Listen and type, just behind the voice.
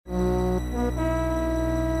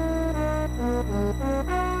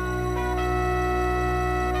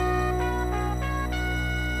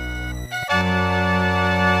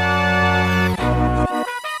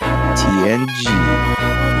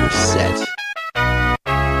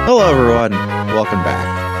Hello, everyone. Welcome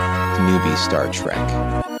back to Newbie Star Trek.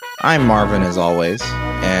 I'm Marvin, as always.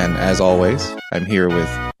 And as always, I'm here with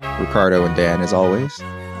Ricardo and Dan, as always.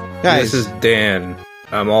 Guys. This is Dan.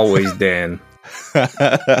 I'm always Dan.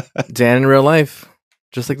 Dan in real life.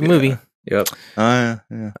 Just like the movie. Yep. Yeah.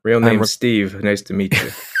 Real name is Steve. Nice to meet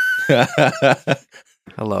you.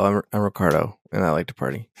 Hello, I'm Ricardo, and I like to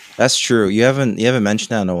party. That's true. You haven't mentioned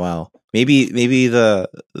that in a while. Maybe the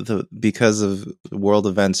because of world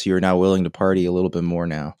events, you're now willing to party a little bit more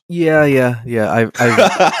now. Yeah. I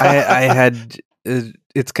had.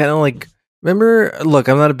 It's kind of like. Remember, look,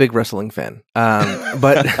 I'm not a big wrestling fan,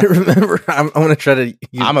 but remember, I'm going to try to.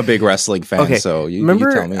 I'm a big wrestling fan, okay. So you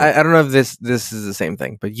tell me. I don't know if this is the same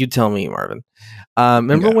thing, but you tell me, Marvin.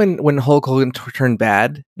 Remember when Hulk Hogan turned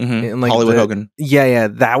bad? Mm-hmm. And like Hollywood Hogan. Yeah,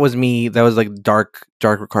 that was me. That was like dark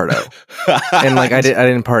Ricardo, and like I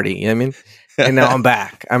didn't party. You know what I mean? And now I'm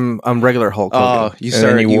back. I'm regular Hulk Hogan. Oh, you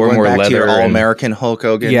went back to your all-American Hulk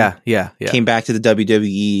Hogan. Yeah. Came back to the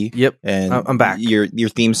WWE. Yep. And I'm back. Your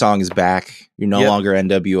theme song is back. You're no longer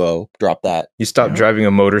NWO. Drop that. You stopped driving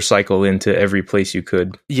a motorcycle into every place you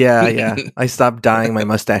could. Yeah. I stopped dyeing my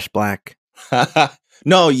mustache black.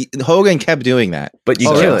 No, Hogan kept doing that. But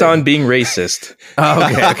you kept on being racist.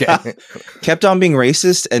 Oh, okay. Kept on being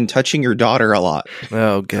racist and touching your daughter a lot.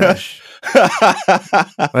 Oh, gosh.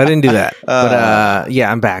 I didn't do that. But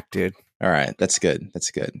yeah, I'm back, dude. All right. That's good.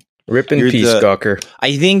 Rip in peace, Gawker.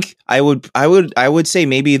 I think I would say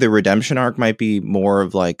maybe the redemption arc might be more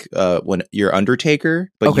of like when you're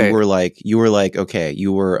Undertaker, but okay. you were like okay,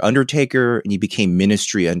 you were Undertaker and you became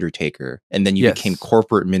Ministry Undertaker, and then you became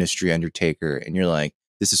Corporate Ministry Undertaker, and you're like,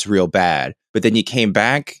 this is real bad. But then you came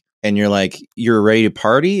back and you're like, you're ready to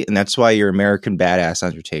party, and that's why you're American Badass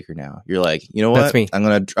Undertaker now. You're like, you know what? That's me. I'm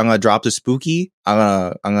gonna drop the spooky.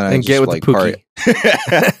 I'm gonna and just get with like the party.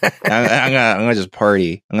 I'm gonna just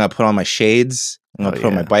party. I'm gonna put on my shades. I'm gonna put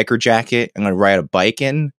on my biker jacket. I'm gonna ride a bike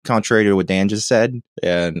in, contrary to what Dan just said,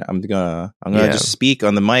 and I'm gonna just speak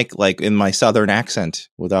on the mic like in my southern accent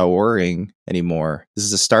without worrying anymore. This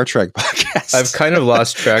is a Star Trek podcast. I've kind of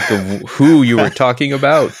lost track of who you were talking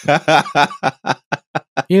about.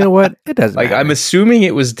 You know what? It doesn't matter. I'm assuming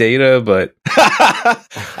it was Data, but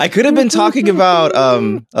I could have been talking about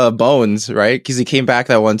Bones, right? Because he came back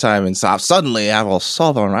that one time and suddenly have a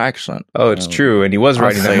southern accent. Oh, it's true, and he was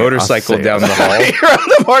riding that motorcycle down the hall. You're on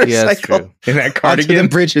the motorcycle in that cardigan, onto the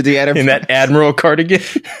bridge of the Enterprise, in that Admiral cardigan,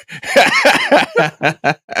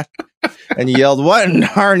 and you yelled, "What in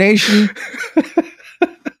our nation?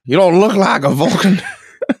 You don't look like a Vulcan."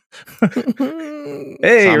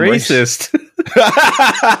 Hey, racist.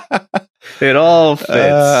 It all fits.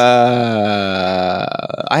 I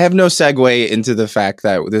have no segue into the fact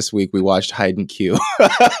that this week we watched Hyde and Q.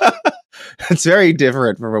 It's very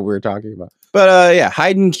different from what we were talking about. But yeah,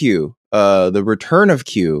 Hyde and Q. The return of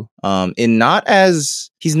Q. He's not as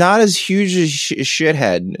huge a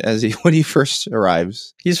shithead as when he first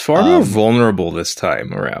arrives. He's far more vulnerable this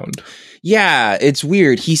time around. Yeah, it's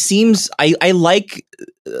weird. He seems. I like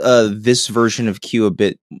this version of Q a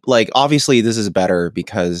bit. Like, obviously, this is better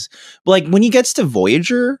because, like, when he gets to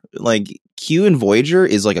Voyager, like Q in Voyager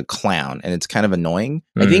is like a clown, and it's kind of annoying.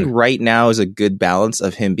 I think right now is a good balance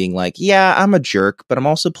of him being like, yeah, I'm a jerk, but I'm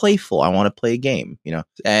also playful. I want to play a game, you know.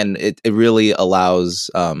 And it really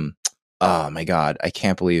allows. Oh my God! I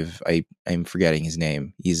can't believe I'm forgetting his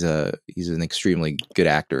name. He's an extremely good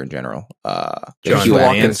actor in general.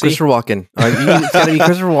 Christopher Walken. It's got to be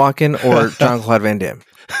Christopher Walken or Jean-Claude Van Damme.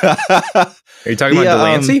 Are you talking about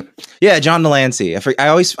Delancey? Yeah, John Delancey.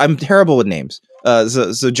 I'm terrible with names.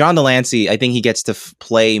 So John Delancey, I think he gets to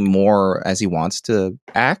play more as he wants to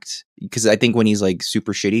act, because I think when he's like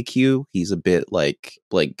super shitty Q, he's a bit like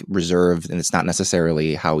reserved, and it's not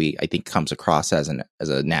necessarily how I think comes across as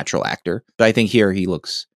a natural actor. But I think here he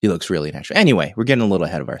looks really natural. Anyway, we're getting a little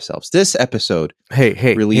ahead of ourselves. This episode,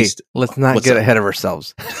 released. Hey, let's not get ahead of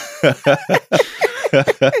ourselves.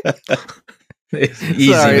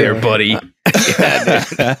 Easy there, buddy.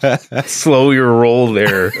 Slow your roll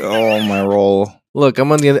there. Oh, my roll. Look, I'm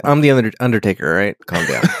the Undertaker, right? Calm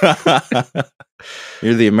down.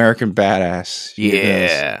 You're the American Badass.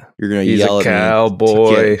 Yeah. You're gonna He's yell a at cowboy.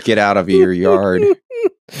 Me to get out of your yard.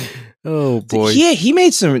 Oh boy. Yeah, he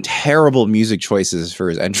made some terrible music choices for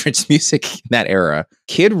his entrance music in that era.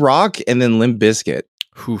 Kid Rock and then Limp Bizkit.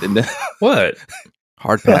 What?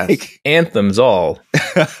 Hard pass. Anthems all.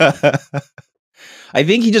 I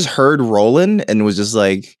think he just heard Roland and was just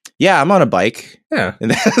like, yeah, I'm on a bike. Yeah. And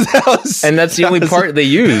that's the only part they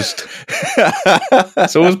used.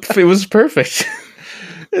 So it was perfect.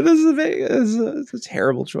 This is a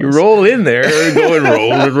terrible choice. You roll in there, going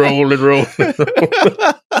roll.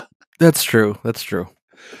 That's true. That's true.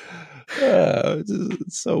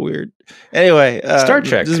 It's so weird. Anyway, Star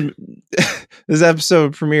Trek. This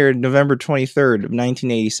episode premiered November 23rd of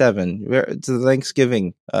 1987. It's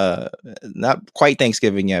Thanksgiving. Not quite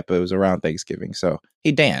Thanksgiving yet, but it was around Thanksgiving. So,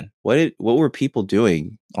 hey Dan, what were people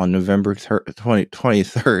doing on November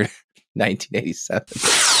 23rd,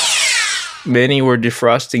 1987? Many were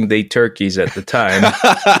defrosting their turkeys at the time.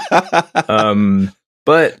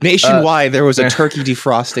 But Nationwide, there was a turkey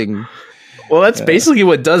defrosting. Well, that's basically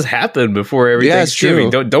what does happen before every Thanksgiving.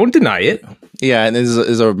 Don't deny it. Yeah, and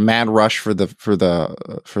there's a mad rush for the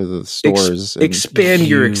stores. Expand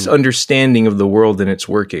your understanding of the world and its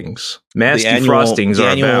workings. Mass defrostings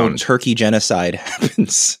are abound. Turkey genocide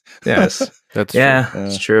happens. Yes, That's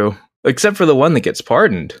That's true. Except for the one that gets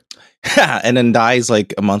pardoned. And then dies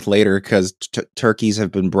like a month later because turkeys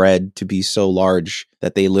have been bred to be so large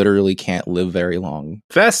that they literally can't live very long.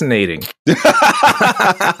 Fascinating.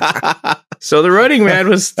 So The Running Man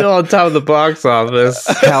was still on top of the box office.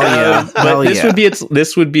 Hell yeah! But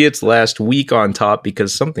this would be its last week on top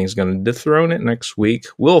because something's going to dethrone it next week.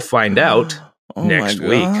 We'll find out next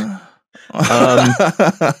week.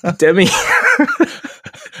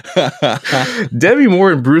 Demi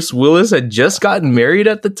Moore and Bruce Willis had just gotten married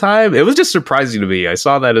at the time. It was just surprising to me. I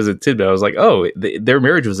saw that as a tidbit. I was like, oh, their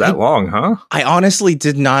marriage was that long, huh? I honestly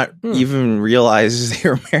did not even realize they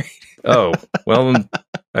were married. Oh, well,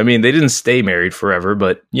 I mean, they didn't stay married forever,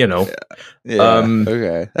 but, you know. Yeah,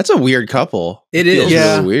 okay. That's a weird couple. It is.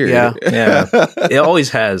 Yeah, really weird. yeah. Yeah. It always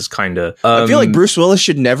has, kind of. I feel like Bruce Willis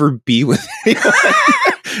should never be with anyone.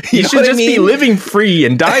 He should just be living free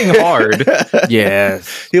and dying hard.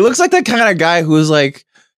 Yes. He looks like that kind of guy who's like,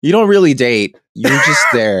 you don't really date. You're just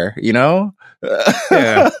there, you know?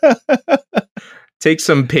 Yeah. Take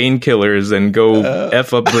some painkillers and go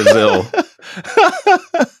F up Brazil.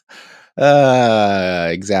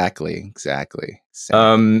 Exactly.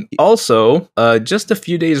 Also, just a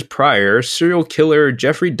few days prior, serial killer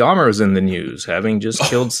Jeffrey Dahmer was in the news, having just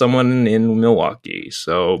killed someone in Milwaukee.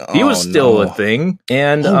 So he was still a thing.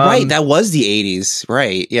 And right, that was the 80s,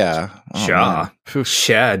 right? Yeah.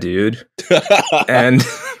 Sha, dude. And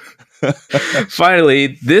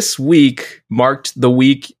finally, this week marked the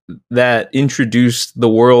week that introduced the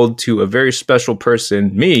world to a very special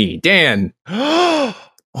person, me, Dan.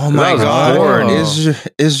 Oh my God! Born.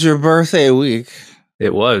 Is your birthday week?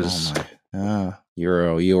 It was. Oh my!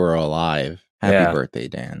 You were alive. Happy birthday,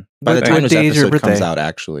 Dan! By the What time this day is your episode comes birthday? out,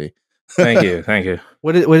 actually. Thank you.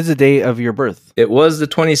 What is the day of your birth? It was the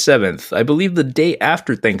 27th. I believe the day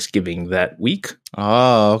after Thanksgiving that week.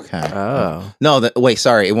 Oh, okay. Oh. No, wait,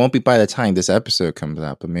 sorry. It won't be by the time this episode comes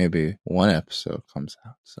out, but maybe one episode comes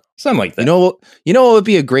out. So Something like that. you know what would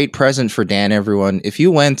be a great present for Dan, everyone? If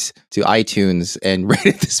you went to iTunes and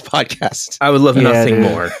rated this podcast. I would love Yeah, nothing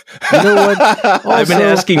dude. more. You know what? I've been Also-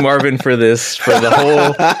 asking Marvin for this for the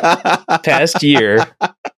whole past year.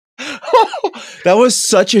 That was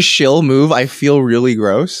such a shill move. I feel really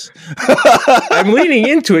gross. I'm leaning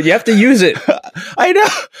into it. You have to use it. I know.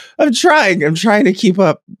 I'm trying to keep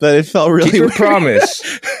up, but it felt really Keep your weird.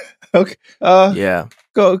 promise. Okay. Yeah.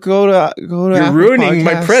 Go to You're Apple ruining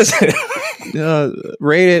my Podcasts. present.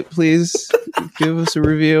 Rate it, please. Give us a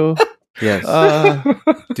review. Yes. Uh,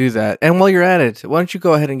 Do that. And while you're at it, why don't you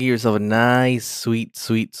go ahead and give yourself a nice, sweet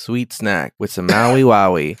snack with some Maui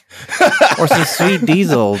Wowie or some Sweet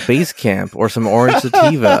Diesel Base Camp or some Orange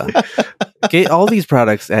Sativa. Get all these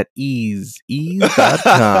products at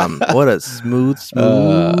ease.com. What a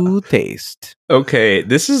smooth taste. Okay,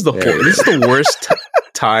 this is the worst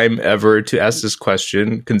time ever to ask this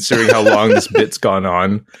question, considering how long this bit's gone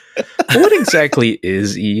on. What exactly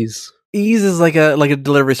is Ease? Ease is like a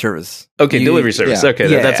delivery service. Okay, delivery service. yeah.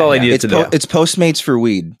 Okay, Yeah, that's all I needed it's to know. it's Postmates for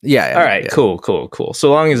weed. Yeah. All right, yeah. cool.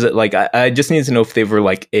 So long as it like, I just need to know if they were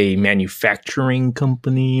like a manufacturing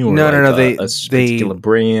company or No, like no, a particular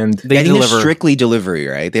brand. They I think it's deliver. strictly delivery,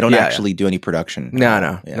 right? They don't Yeah, actually do any production. No,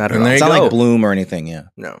 not Yeah. at And all. there It's you not go. like Bloom or anything. Yeah.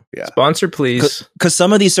 No. Yeah. Sponsor, please. Because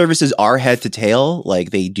some of these services are head to tail,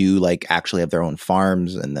 like they do like actually have their own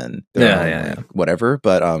farms and then their own, like, whatever.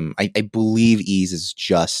 But I believe Ease is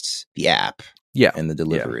just the app, Yeah. and the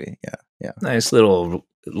delivery. Yeah. Nice little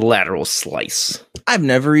lateral slice. I've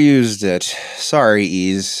never used it. Sorry,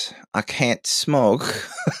 Ease. I can't smoke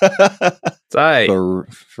Right. for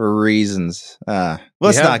reasons. Let's You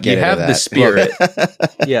have- not get you into have that. the spirit.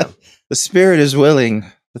 Yeah. The spirit is willing,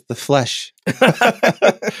 but the flesh.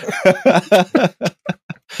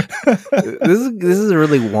 This is a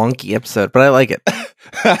really wonky episode, but I like it.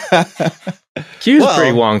 Q's Well,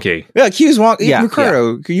 pretty wonky. Yeah, Q's walk. Yeah,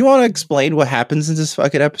 Ricardo, you want to explain what happens in this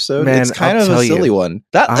fucking episode? Man, it's kind I'll of a tell silly you. one.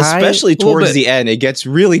 That especially Little towards bit. the end, it gets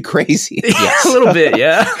really crazy. A little bit,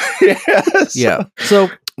 yeah. Yes. Yeah. So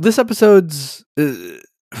this episode's.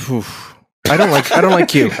 I don't like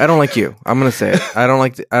Q. I don't like Q. I'm gonna say it.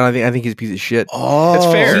 I think he's a piece of shit. Oh, That's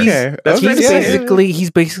fair. Okay. That's Okay.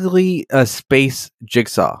 He's basically a space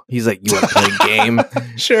Jigsaw. He's like, you want to play a game?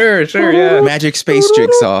 Sure, yeah. Magic Space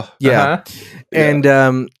Jigsaw. Yeah.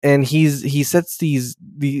 Uh-huh. And he sets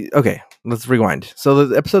the okay, let's rewind. So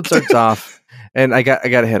the episode starts off and I got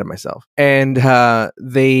ahead of myself. And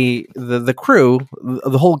the crew,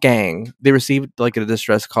 the whole gang, they received like a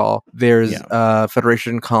distress call. There's a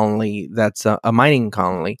Federation colony that's a mining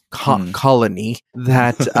colony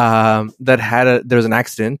that there's an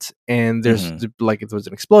accident and there's like if there was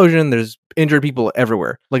an explosion, there's injured people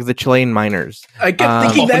everywhere, like the Chilean miners. I kept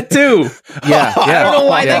thinking that too. Yeah, I don't know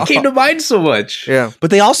why that came to mind so much. Yeah.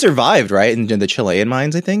 But they all survived, right? In the Chilean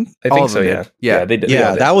mines, I think. I All think of so, them yeah. did. Yeah. They did.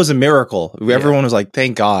 Yeah, they- that was a miracle. Everyone was like,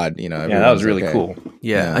 "Thank God!" You know. that everyone was really okay. cool.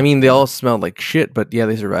 Yeah. Yeah. I mean, they all smelled like shit, but yeah,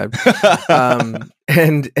 they survived.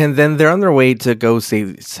 And then they're on their way to go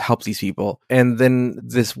help these people, and then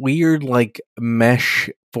this weird like mesh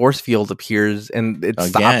force field appears, and it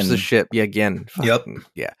stops Again. the ship. Yeah, again. Yep. Fucking-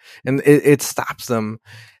 Yeah, and it stops them,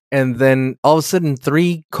 and then all of a sudden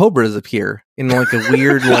 3 cobras appear in like a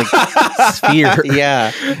weird like sphere.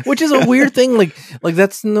 Yeah. Which is a weird thing. Like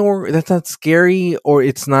that's not scary, or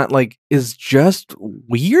it's not like is just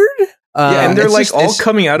weird. Yeah, and they're it's like just- all it's-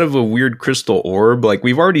 coming out of a weird crystal orb. Like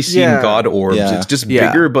we've already seen Yeah. god orbs. Yeah. It's just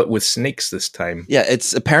Yeah. bigger, but with snakes this time. Yeah,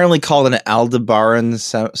 it's apparently called an Aldebaran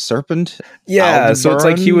serpent. Yeah, so it's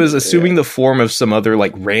like he was Aldebaran? assuming the form of some other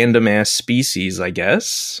like random ass species, I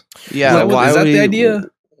guess. Yeah, Is that the idea?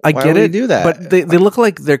 I Why get would he it, do that? but they look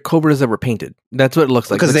like they're cobras that were painted. That's what it looks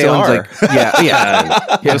like. Because Like they someone's are. Like,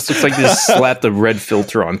 yeah. It just looks like they just slapped a red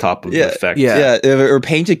filter on top of Yeah, the effect. yeah. or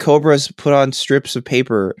painted cobras put on strips of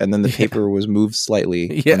paper, and then the paper was moved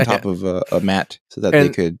slightly Yeah, on top of a mat so that And-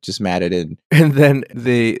 they could just mat it in. And then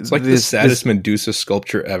It's like the saddest Medusa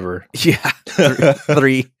sculpture ever. Yeah,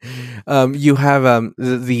 3. You have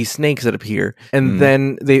the snakes that appear, and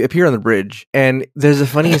then they appear on the bridge. And there's a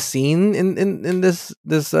funny scene in this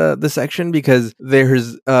section because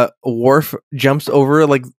there's Worf jumps over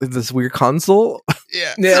like this weird console.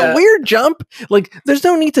 Yeah. It's a weird jump. Like, there's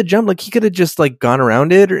no need to jump. Like, he could have just like gone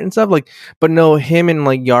around it and stuff. Like, but no, him and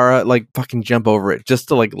like Yara like fucking jump over it just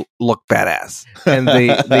to like look badass. And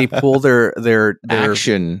they pull their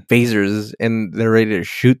Action. phasers and they're ready to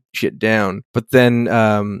shoot shit down. But then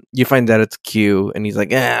you find out it's Q, and he's like,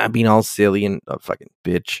 being all silly and fucking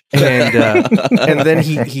bitch. And then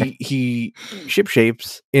he ship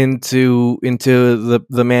shapes into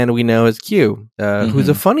the man we know as Q, who's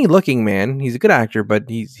a funny looking man. He's a good actor, but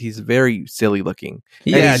he's very silly looking.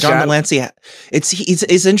 Yeah, he's John got- Delancey.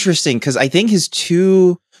 It's interesting because I think his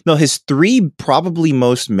 3 probably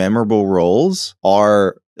most memorable roles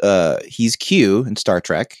are he's Q in Star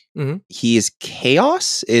Trek. Mhm. He is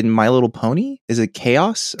Chaos in My Little Pony. Is it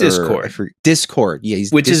Chaos? Discord. Discord. Yeah,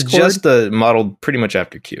 he's Which Discord. is just modeled pretty much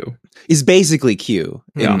after Q. Is basically Q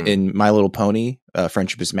Yeah. in My Little Pony.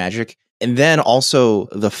 Friendship is Magic. And then also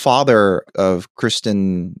the father of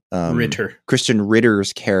Kristen Ritter. Kristen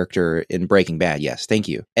Ritter's character in Breaking Bad. Yes, thank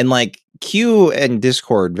you. And like Q and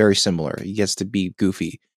Discord, very similar. He gets to be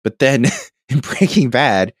goofy. But then in Breaking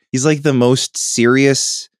Bad, he's like the most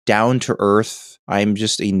serious, down to earth, I'm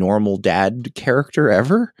just a normal dad character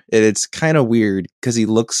ever. And it's kind of weird because he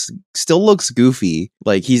still looks goofy.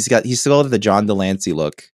 Like he's still got the John Delancey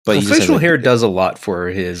look. But he just has facial a- hair does a lot for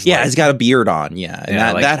his. Yeah, like- he's got a beard on. Yeah, and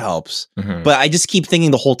Yeah, that helps. Mhm. But I just keep thinking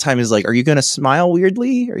the whole time is like, are you going to smile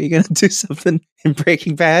weirdly? Are you going to do something in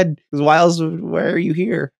Breaking Bad? Because why are you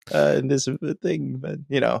here in this thing? But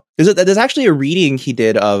there's actually a reading he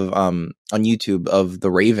did of on YouTube of The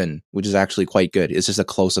Raven, which is actually quite good. It's just a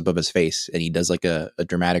close up of his face, and he does like a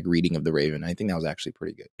dramatic reading of The Raven. I think that was actually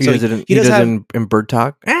pretty good. He So does it in, he does have- in bird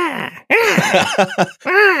talk.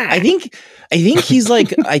 I think he's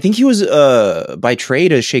like I think he was by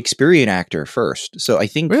trade a Shakespearean actor first. So I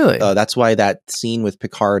think Really? that's why that scene with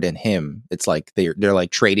Picard and him, it's like they're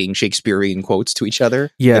like trading Shakespearean quotes to each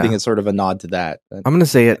other. Yeah. I think it's sort of a nod to that. But- I'm gonna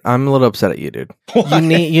say it. I'm a little upset at you, dude.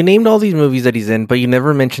 You named all these movies that he's in, but you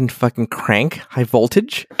never mentioned fucking Crank, High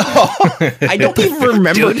Voltage. I don't even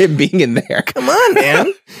remember him being in there. Come on,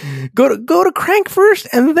 man. Go to Crank first,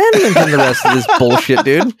 and then mention the rest of this bullshit,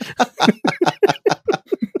 dude.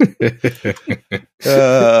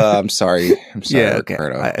 I'm sorry. Yeah, okay.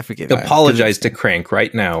 Ricardo. I forget. that. Apologize to Crank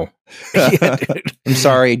right now. Yeah, dude. I'm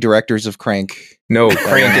sorry, directors of Crank. No,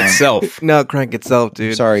 Crank now. itself. No, Crank itself,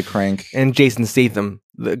 dude. Sorry, Crank. And Jason Statham,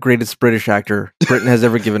 the greatest British actor Britain has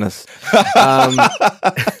ever given us.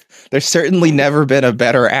 There's certainly never been a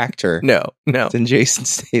better actor No. than Jason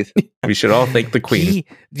Statham. We should all thank the Queen.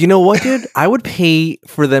 You know what, dude? I would pay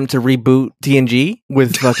for them to reboot TNG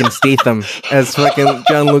with fucking Statham as fucking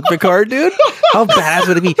Jean-Luc Picard, dude. How badass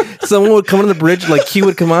would it be? Someone would come on the bridge, like Q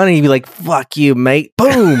would come on, and he'd be like, "Fuck you, mate!"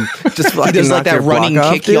 Boom. Just fucking He does knock like that their block running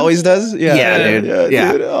off, kick he dude. always does. Yeah, dude.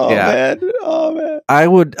 Yeah. Dude. Oh Yeah. man. Oh man. I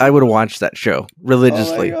would watch that show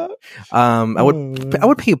religiously. Oh, my God. I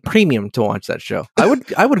would pay a premium to watch that show. I would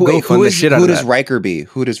go Wait, fund the shit out who of does that. Riker be?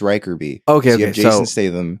 Who does Riker be? Okay, So you okay, have Jason so-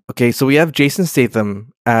 Statham. Okay, so we have Jason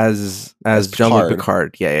Statham as Jean-Luc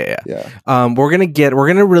Picard. Yeah. Yeah. We're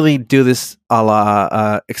gonna really do this a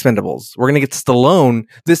la Expendables. We're gonna get Stallone.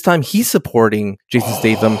 This time he's supporting Jason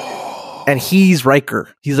Statham, and he's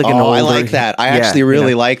Riker. He's like an older. I like that. I yeah, actually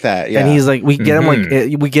really like that. Yeah. And he's like, we get him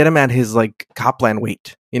Mhm. like we get him at his like Copland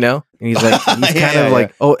weight, you know. And he's like, he's Yeah, kind of yeah.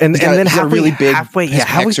 like, oh, and He's got- then he's got halfway, halfway his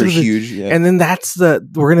pecs through are the, huge. Yeah. and then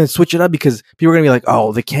we're gonna switch it up because people are gonna be like,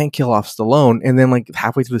 oh, they can't kill off Stallone, and then like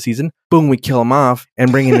halfway through the season, boom, we kill him off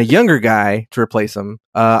and bring in a younger guy to replace him.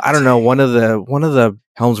 I don't know, one of the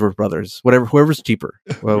Helmsworth brothers, whoever's cheaper.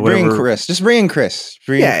 Bring Whatever. Chris. Just bring in Chris.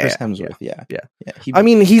 Bring in Yeah, Chris yeah, Hemsworth. Yeah. yeah. He- I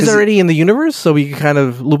mean, he's 'cause already in the universe, so we can kind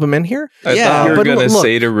of loop him in here. I Yeah, thought you were but going to look,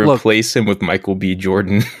 say to look. replace him with Michael B.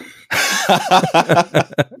 Jordan.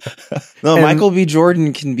 No, And- Michael B.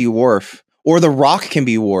 Jordan can be Worf, or The Rock can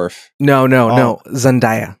be Worf. No, Oh.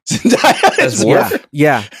 Zendaya. As Worf?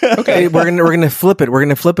 Yeah. Okay. We're gonna flip it. We're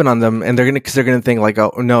gonna flip it on them, and they're gonna think like,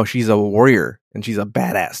 oh no, she's a warrior and she's a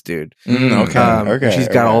badass dude. Okay. She's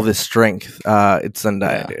got all this strength. It's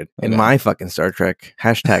Zendaya, Yeah, dude. In okay. my fucking Star Trek.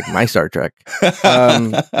 Hashtag my Star Trek.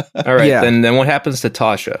 All right, Yeah. then what happens to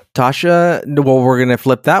Tasha? Tasha. Well, we're gonna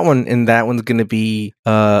flip that one, and that one's gonna be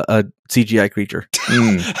a CGI creature.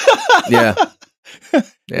 Yeah.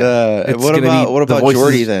 Yeah. It's What gonna about be the voices-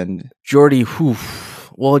 Geordi then? Geordi. Whew.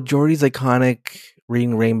 Well, Geordi's iconic.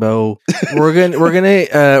 Reading Rainbow. We're gonna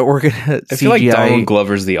I feel like CGI. Donald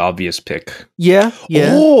Glover's the obvious pick. Yeah.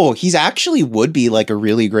 Oh, he's actually would be like a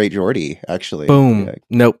really great Geordi. Actually, Boom. Yeah.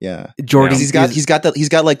 Nope. Yeah. Geordi. He's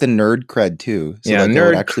got like the nerd cred too. So Yeah, like, that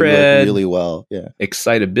would nerd actually work cred. really well. Yeah.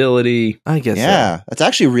 Excitability. I guess. Yeah. That's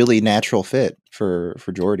actually a really natural fit for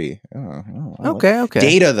Geordi. Okay.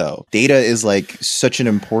 Data though. Data is like such an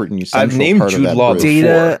important central I've named part of Jude that Law group.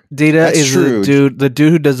 Data That's is true. the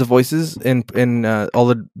dude who does the voices in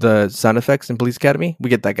all the sound effects in Police Academy. We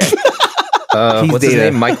get that guy. He's What's his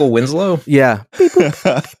Data. name? Michael Winslow? Yeah. Beep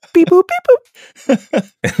boop. Beep boop. Beep boop.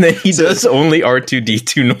 And then he does only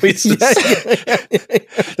R2D2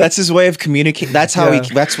 noises. That's his way of communicating. That's how Yeah.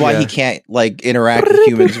 that's why Yeah. he can't like interact with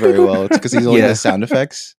humans very well. It's because he's only Yeah. does sound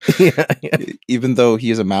effects, yeah. even though he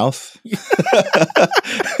has a mouth.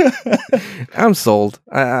 I'm sold.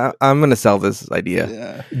 I'm gonna sell this idea.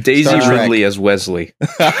 Yeah. Daisy Star Trek. Ridley as Wesley.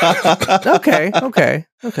 Okay.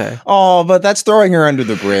 Oh, but that's throwing her under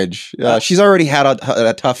the bridge. She's already had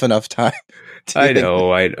a tough enough time. I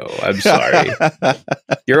know. I'm sorry.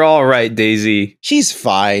 You're all right, Daisy. She's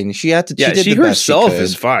fine. She had to. Yeah, did she the best herself could.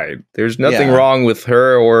 is fine. There's nothing Yeah. wrong with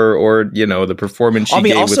her or the performance she I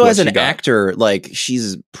mean, gave also with what as she an got. actor, like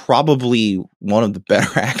she's probably one of the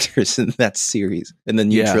better actors in that series in the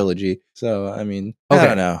new Yeah. trilogy. So I mean, Okay. I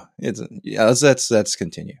don't know. Let's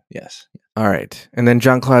continue. Yes. All right. And then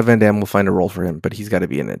Jean-Claude Van Damme will find a role for him, but he's got to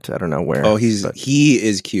be in it. I don't know where. Oh, but he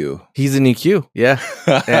is Q. he's in EQ. Yeah.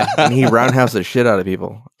 Yeah. And he roundhouse the shit out of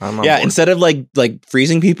people. I'm on Yeah, board. instead of like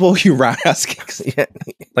freezing people, you roundhouse kicks. Yeah.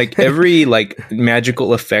 Like every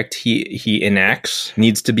magical effect he enacts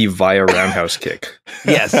needs to be via roundhouse kick.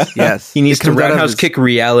 Yes. He needs It to comes out of roundhouse his- kick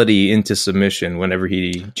reality into submission whenever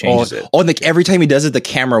he changes it. Oh, and like every time he does it, the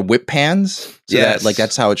camera whip pans. So Yes. that, like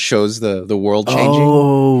that's how it shows the world changing.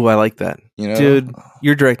 Oh, I like that. You know, Dude,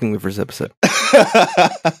 you're directing the first episode. I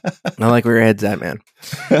like where your head's at, man.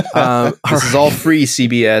 This is all free,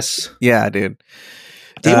 CBS. Yeah, dude.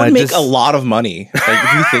 They would make just- a lot of money. Like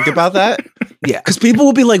if you think about that. Yeah. Because people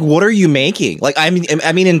will be like, "What are you making?" Like, I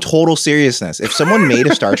mean, in total seriousness, if someone made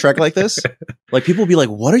a Star Trek like this, like people would be like,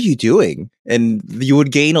 "What are you doing?" And you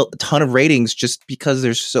would gain a ton of ratings just because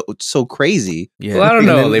they're so crazy. Yeah. Well, I don't And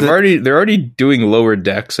know. then They're already doing lower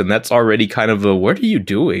decks, and that's already kind of a what are you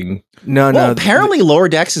doing? No. Well, apparently, Lower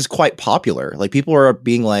Decks is quite popular. Like people are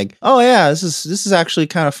being like, "Oh yeah, this is actually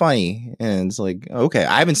kind of funny," and it's like, okay,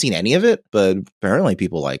 I haven't seen any of it, but apparently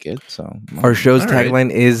people like it. So Our show's All right. tagline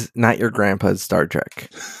is "Not Your Grandpa's Star Trek."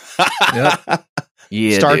 Yep.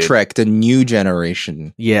 Yeah, Star dude. Trek, the new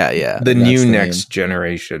generation. Yeah. The That's new the next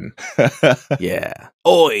generation. Yeah.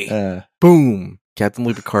 Oi. Boom. Captain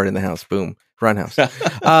Louis Picard in the house. Boom. Run house.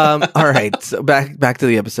 All right. So back to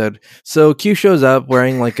the episode. So Q shows up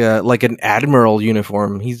wearing like an admiral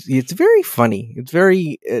uniform. It's very funny.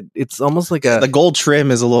 It's almost like the gold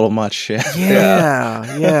trim is a little much.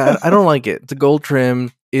 yeah. I don't like it. It's a gold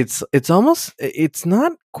trim. It's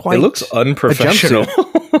not quite. It looks unprofessional.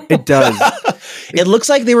 It does. It looks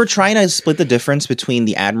like they were trying to split the difference between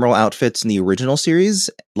the Admiral outfits in the original series,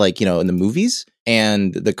 like, in the movies,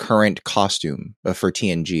 and the current costume for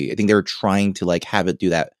TNG. I think they were trying to like have it do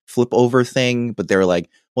that flip over thing, but they're like,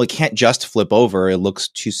 well, it can't just flip over. It looks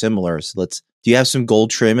too similar. So do you have some gold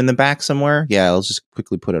trim in the back somewhere? Yeah, let's just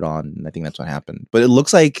quickly put it on. And I think that's what happened. But it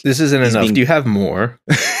looks like this isn't enough. Do you have more?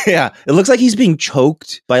 Yeah, it looks like he's being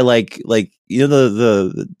choked by like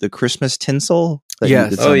the Christmas tinsel.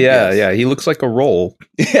 Yes. Yeah. He looks like a roll.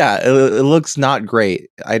 Yeah, it looks not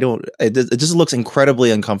great. It just looks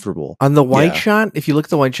incredibly uncomfortable. On the white shot, if you look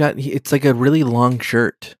at the white shot, it's like a really long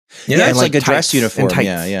shirt. Yeah, it's like a tights dress uniform. and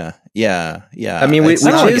tights. Yeah. I mean, which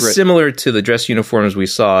not is similar to the dress uniforms we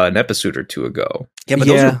saw an episode or two ago. Yeah, but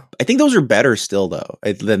I think those are better still though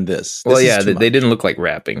than this. Well, yeah, they didn't look like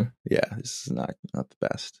wrapping. Yeah, this is not the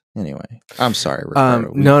best. Anyway, I'm sorry,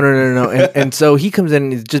 Ricardo. No. And so he comes in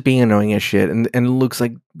and is just being annoying as shit, and looks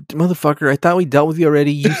like, motherfucker, I thought we dealt with you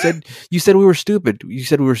already. You said we were stupid. You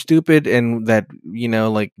said we were stupid, and that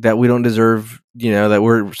that we don't deserve. That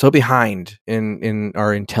we're so behind in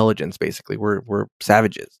our intelligence. Basically, we're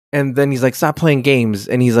savages. And then he's like, stop playing games.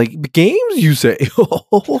 And he's like, games, you say?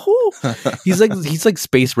 he's like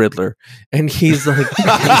Space Riddler, and he's like.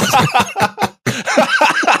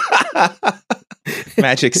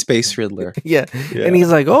 Magic Space Riddler. Yeah. And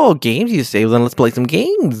he's like, oh, games, you say? Well, then let's play some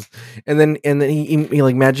games. And then he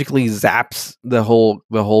like magically zaps the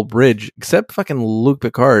whole bridge, except fucking Luke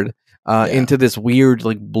Picard, into this weird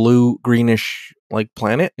like blue greenish like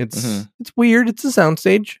planet. It's weird. It's a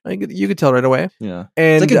soundstage. You could tell right away. Yeah.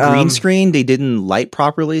 And it's like a green screen they didn't light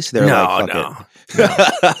properly, so they're like, fuck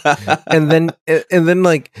it. and then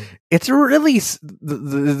like it's really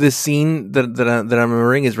the scene that I'm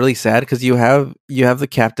remembering is really sad because you have the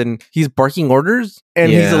captain. He's barking orders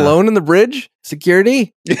and he's alone in the bridge.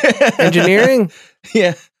 Security, engineering.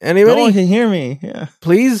 Yeah. Anybody? No one can hear me. Yeah.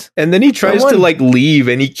 Please. And then he tries to like leave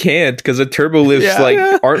and he can't because the turbo lifts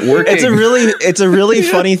aren't working. It's a really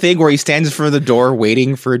funny thing where he stands in front of the door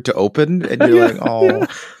waiting for it to open and you're like, oh.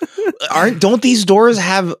 Don't these doors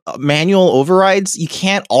have manual overrides? You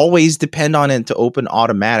can't always depend on it to open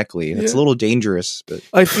automatically. It's a little dangerous, but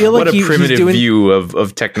I feel like what a primitive view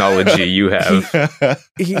of technology you have.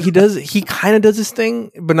 He kind of does this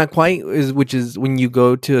thing, but not quite, which is when you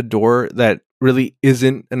go to a door that really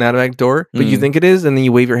isn't an automatic door, but you think it is, and then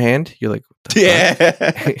you wave your hand. You're like, what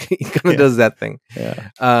the fuck? He kind of does that thing. Yeah.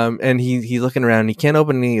 And he's looking around. He can't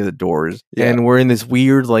open any of the doors, and we're in this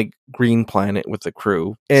weird like green planet with the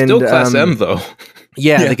crew. And still Class M though.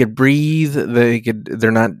 Yeah, they could breathe.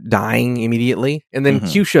 They're not dying immediately. And then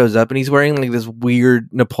Q shows up, and he's wearing like this weird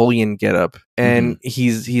Napoleon getup, and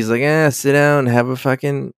he's like, sit down, have a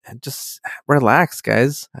fucking, just relax,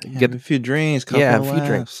 guys. Get a few drinks, a few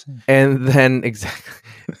drinks, and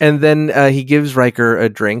then he gives Riker a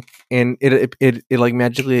drink, and it like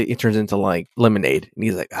magically it turns into like lemonade, and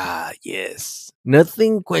he's like, yes.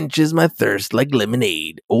 Nothing quenches my thirst like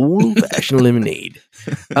lemonade, old-fashioned lemonade.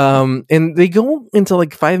 And they go into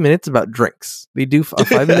like 5 minutes about drinks. They do a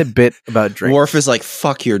 5-minute bit about drinks. Worf is like,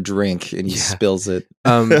 "Fuck your drink," and he spills it.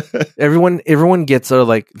 Everyone gets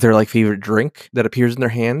their favorite drink that appears in their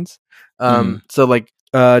hands. So like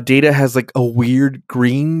Data has like a weird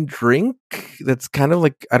green drink that's kind of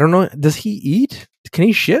like, I don't know. Does he eat? Can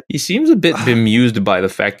he shit? He seems a bit bemused by the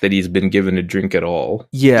fact that he's been given a drink at all.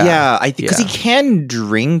 Yeah. I think because he can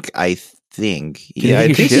drink. I think.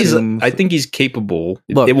 I think he's capable.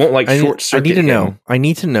 Look, it won't like short circuit. I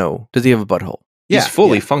need to know. Does he have a butthole? He's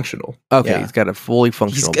fully functional. Okay, he's got a fully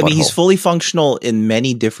functional butthole. He's fully functional in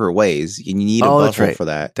many different ways. You need a butthole for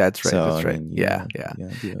that. That's right. Yeah.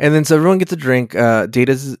 And then so everyone gets a drink.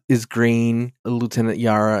 Data is green. Lieutenant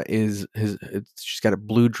Yara she's got a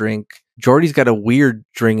blue drink. Geordi's got a weird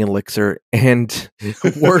drink elixir, and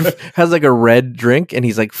Worf has like a red drink, and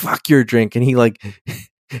he's like, "Fuck your drink," and he like.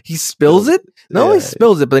 He spills it? No, he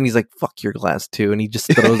spills it, but then he's like, fuck your glass too. And he just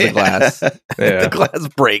throws the glass. The glass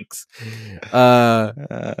breaks.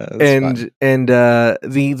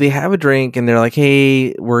 They have a drink and they're like,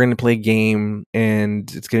 hey, we're going to play a game and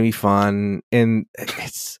it's going to be fun. And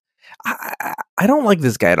I don't like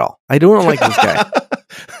this guy at all. I don't like this guy.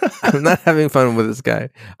 I'm not having fun with this guy.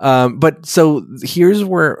 But so here's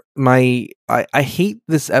where I hate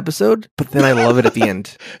this episode, but then I love it at the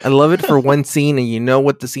end. I love it for one scene, and you know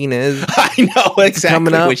what the scene is. I know exactly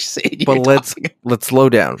coming up, which scene but you're let's slow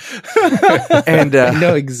down. And I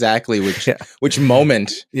know exactly which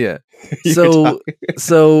moment. Yeah. you're So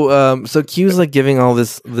talking. so Q's like giving all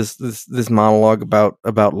this monologue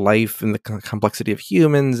about life and the complexity of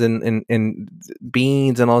humans and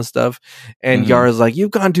beings and all this stuff, and Mhm. Yara's like,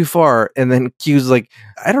 you've gone too far, and then Q's like,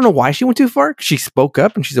 I don't know why she went too far. She spoke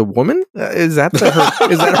up and she's a woman. Is that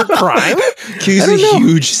her crime? Q's I a don't know.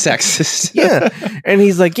 huge sexist. Yeah. And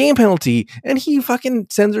he's like, game penalty, and he fucking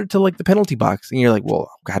sends her to like the penalty box, and you're like, well,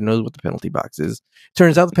 God knows what the penalty box is.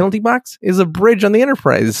 Turns out the penalty box is a bridge on the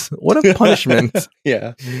Enterprise. What a punishment.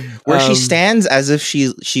 Yeah, where she Um, stands as if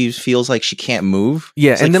she feels like she can't move.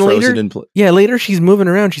 Yeah, It's and like then frozen later- in pla- Yeah, later she's moving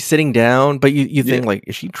around, she's sitting down, but you think Yeah. like,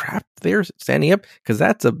 is she trapped there standing up? Because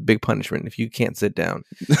that's a big punishment if you can't sit down.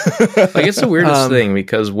 Like, it's the weirdest Um, thing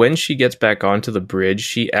because when she gets back onto the bridge,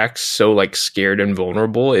 she acts so like scared and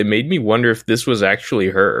vulnerable. It made me wonder if this was actually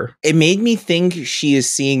her. It made me think she is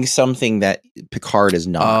seeing something that Picard is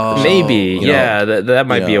not. Oh, Maybe, you know, yeah, that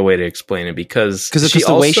might you be a know. way to explain it because because she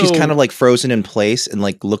the way she's also- kind of like frozen in place and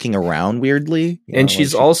like looking around weirdly, you know, and like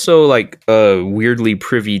she's she- also like weirdly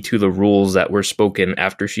privy to the rules that were spoken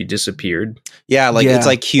after she disappeared. yeah, like Yeah. it's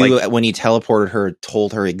like Q Like- when he teleported her,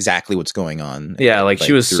 told her exactly what's going on. Yeah, like she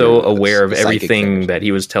Like, was through so the- aware of the psychic everything things. that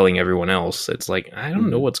he was telling everyone else. It's like, I don't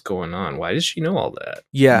know Mhm. what's going on. Why does she know all that?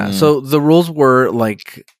 Yeah, Mm. so the rules were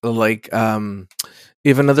like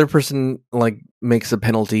if another person like makes a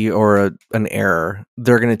penalty or an error,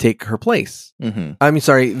 they're going to take her place. Mhm. I mean,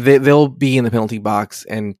 sorry, they'll be in the penalty box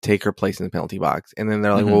and take her place in the penalty box. And then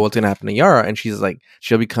they're like, Mhm. well, what's going to happen to Yara? And she's like,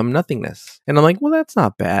 she'll become nothingness. And I'm like, well, that's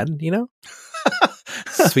not bad, you know?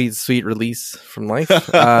 Sweet release from life.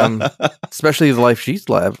 Especially the life she's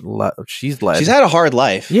led. She's She's had a hard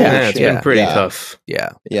life. Yeah, Yeah, it's yeah, been pretty yeah. tough. Yeah.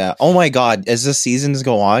 Yeah. Oh my god! As the seasons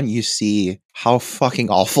go on, you see how fucking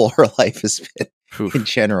awful her life has been Oof. in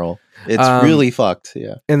general. It's Um, really fucked.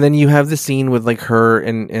 Yeah. And then you have the scene with like her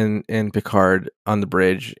and Picard on the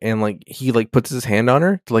bridge, and like he like puts his hand on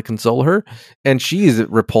her to like console her, and she's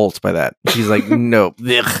repulsed by that. She's like, "No,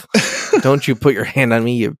 ugh, don't you put your hand on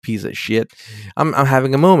me, you piece of shit. I'm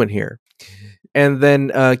having a moment here." And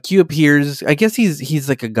then Q appears. I guess he's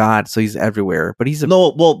like a god, so he's everywhere. But he's a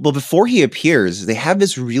No, well, before he appears, they have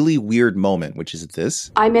this really weird moment, which is this.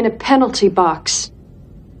 I'm in a penalty box.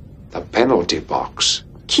 The penalty box.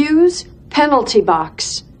 Q's penalty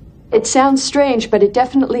box. It sounds strange, but it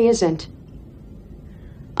definitely isn't.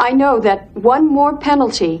 I know that one more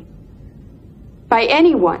penalty by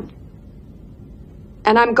anyone,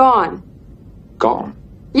 and I'm gone. Gone.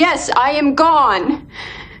 Yes, I am gone.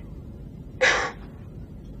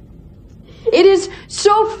 It is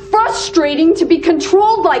so frustrating to be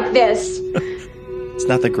controlled like this. It's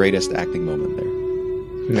not the greatest acting moment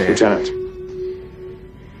there. Lieutenant.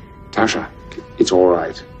 Tasha, it's all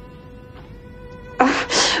right.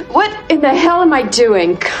 What in the hell am I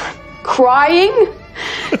doing? Crying?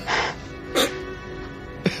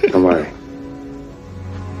 Don't worry.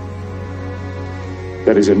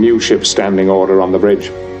 There is a new ship standing order on the bridge.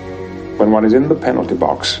 When one is in the penalty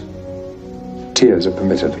box, tears are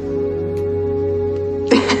permitted.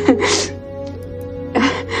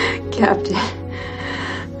 Captain.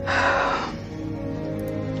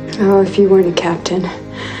 Oh, if you weren't a captain.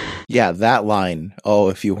 Yeah, that line. Oh,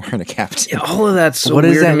 if you weren't a captain. Yeah, all of that's so what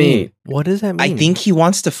does weird that to me. mean? What does that mean? I think he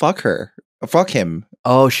wants to fuck her. Fuck him.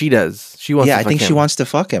 Oh, she does. She wants. Yeah, to I fuck think she him. wants to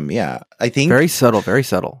fuck him. Yeah, I think. Very subtle. Very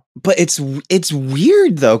subtle. But it's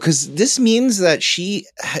weird though, because this means that she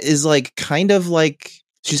is like kind of like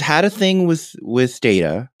she's had a thing with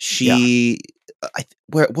Data. She,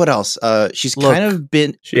 what else? She's Look, kind of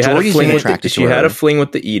been. She had a Geordi's fling been with attracted to she had her. a fling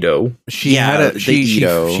with the Edo. She Yeah, had a the she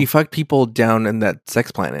Edo. fucked people down in that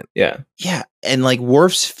sex planet. Yeah. Yeah, and like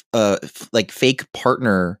Worf's like fake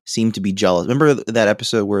partner seemed to be jealous. Remember that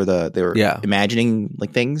episode where they were Yeah. imagining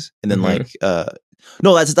like things, and then Mhm. like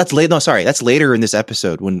no, that's late. No, sorry, that's later in this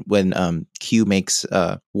episode when Q makes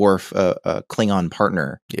Worf a Klingon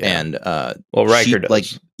partner, Yeah. and Well, Riker she, does. like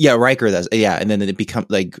yeah, Riker does, yeah, and then it becomes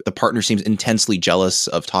like the partner seems intensely jealous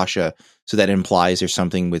of Tasha, so that implies there's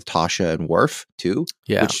something with Tasha and Worf too,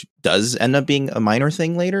 Yeah. which does end up being a minor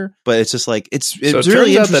thing later, but it's just like it's so it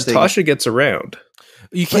really turns out that interesting. Tasha gets around.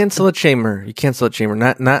 You can't sell a chamber. You can't sell a chamber.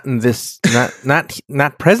 Not in this.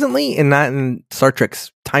 Not presently, and not in Star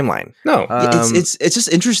Trek's timeline. No. Yeah, Um, it's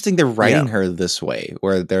just interesting they're writing yeah. her this way,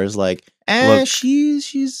 where there's like, look,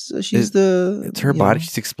 she's the. it's her you body. know.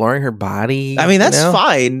 She's exploring her body. I mean, that's you know?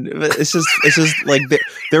 fine. But it's just like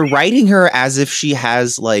they're writing her as if she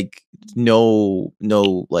has like no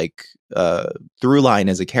like through line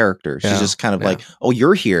as a character. She's Yeah, just kind of yeah. like, oh,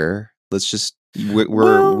 you're here. Let's just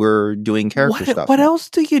Well, we're doing character stuff. What else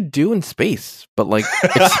do you do in space but like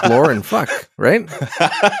explore and fuck, right?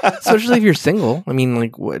 Especially if you're single. I mean,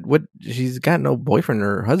 like what? She's got no boyfriend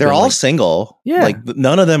or husband. They're all like, single. Yeah. like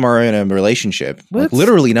none of them are in a relationship. Like, Let's-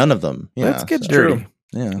 literally none of them. Yeah, let's get so- dirty.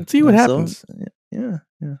 Yeah, Let's see what So, happens. yeah.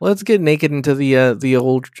 Let's get naked into the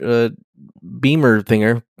old Beamer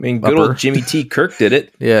thinger. I mean, good Upper. old Jimmy T. Kirk did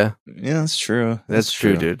it. Yeah, Yeah, that's true. that's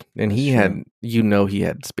true, dude. And he That's had, he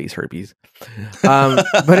had space herpes.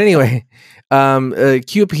 But anyway,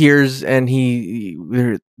 Q appears and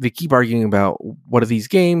they keep arguing about what are these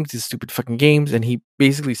games, these stupid fucking games, and he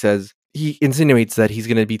basically says, he insinuates that he's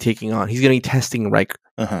going to be testing Riker.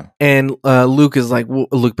 Uh-huh. And Luke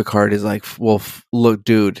Picard is like, well, look,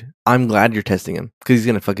 dude, I'm glad you're testing him because he's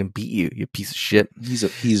going to fucking beat you, you piece of shit.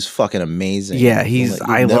 He's fucking amazing. Yeah, Like,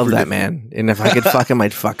 I never love that defeat- man. And if I could fuck him,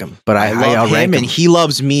 I'd fuck him. But I love him, outrank and he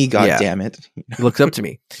loves me. God Yeah. damn it! He looks up to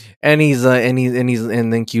me, and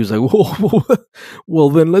and then Q's like, well,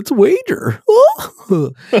 then let's wager.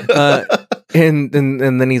 And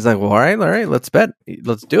then he's like, well, all right, let's bet,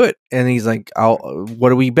 let's do it. And he's like,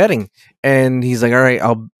 what are we betting? And he's like, all right,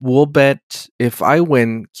 we'll bet if I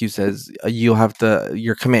win. Q says, you'll have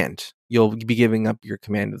your command. You'll be giving up your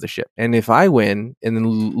command of the ship. And if I win, and then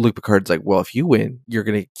Luke Picard's like, well, if you win, you're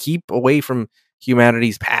gonna keep away from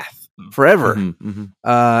humanity's path forever.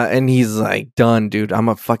 And he's like, done, dude. I'm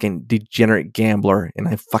a fucking degenerate gambler and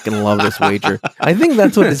I fucking love this wager. I think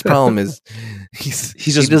that's what his problem is. He's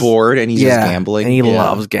just bored and he's just gambling. And he Yeah.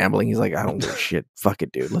 loves gambling. He's like, I don't give a shit. Fuck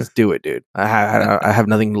it, dude. Let's do it, dude. I have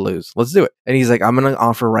nothing to lose. Let's do it. And he's like, I'm gonna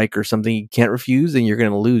offer Riker something you can't refuse, and you're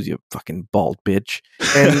gonna lose, you fucking bald bitch.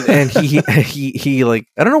 And he like,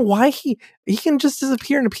 I don't know why he can just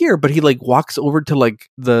disappear and appear, but he like walks over to like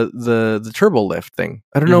the turbo lift thing.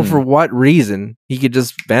 I don't know for what reason he could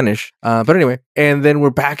just vanish. But anyway, and then we're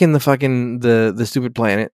back in the fucking the stupid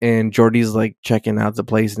planet, and Geordi's like checking out the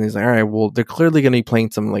place, and he's like, all right, well, they're clearly gonna be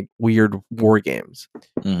playing some like weird war games.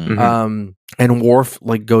 And Worf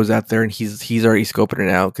like goes out there and he's already scoping it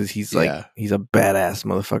out because he's like he's a badass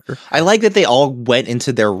motherfucker. I like that they all went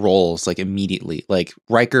into their roles like immediately. Like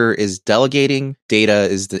Riker is delegating, Data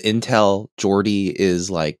is the intel, Geordi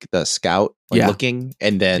is like the scout, like looking,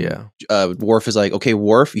 and then Worf is like, okay,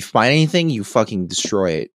 Worf, you find anything, you fucking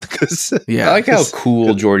destroy it. Because I like how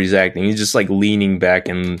cool Geordi's acting. He's just like leaning back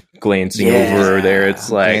and glancing over there. It's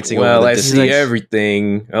like, Glancing well, over the I distance. see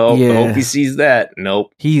everything. Oh, I hope he sees that.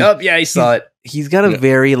 Nope. He saw it. He's got a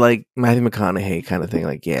very like Matthew McConaughey kind of thing.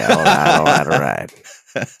 Like, all right.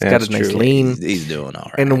 He's got a nice lean. He's doing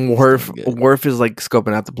all right. And Worf is like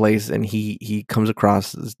scoping out the place, and he comes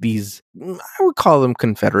across these, I would call them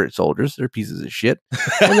Confederate soldiers. They're pieces of shit,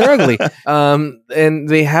 and they're ugly. And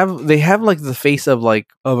they have like the face of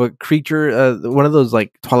a creature, one of those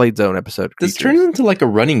like Twilight Zone episode creatures. This turns into like a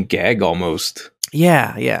running gag almost.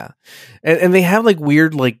 Yeah. And they have like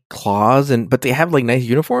weird like claws, but they have like nice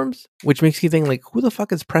uniforms, which makes you think like, who the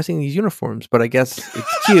fuck is pressing these uniforms? But I guess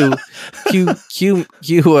it's Q.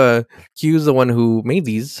 Q's the one who made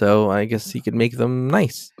these, so I guess he could make them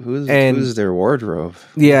nice. Who's their wardrobe?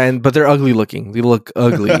 Yeah, but they're ugly looking. They look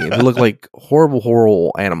ugly. They look like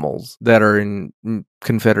horrible animals that are in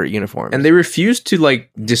Confederate uniforms. And they refuse to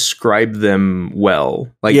like describe them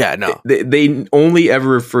well. Like, they only ever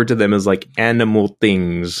refer to them as like animal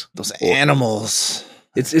things. Those animals.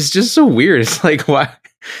 It's just so weird. It's like, why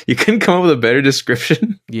you couldn't come up with a better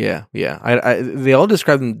description? Yeah. They all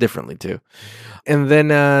describe them differently too. And then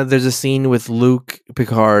there's a scene with Luke,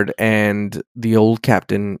 Picard, and the old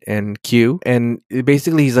captain and Q. And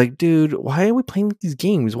basically he's like, dude, why are we playing these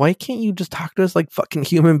games? Why can't you just talk to us like fucking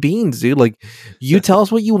human beings, dude? Like, you tell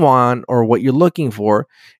us what you want or what you're looking for,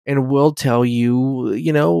 and we'll tell you,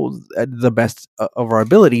 the best of our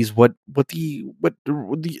abilities, what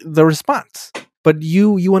the response. But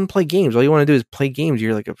you want to play games. All you want to do is play games.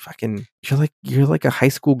 You're like you're like a high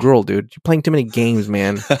school girl, dude. You're playing too many games,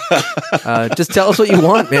 man. Just tell us what you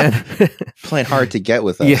want, man. Playing hard to get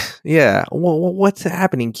with us. Yeah. Well, what's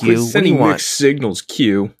happening, Q? Quit What do sending you want? mixed signals,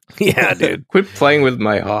 Q. Yeah, dude. Quit playing with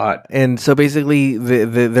my heart. And so basically,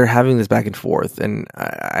 they're having this back and forth, and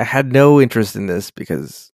I had no interest in this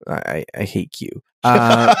because I hate Q.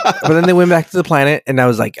 But then they went back to the planet, and I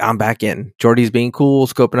was like, I'm back in. Geordi's being cool,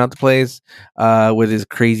 scoping out the place with his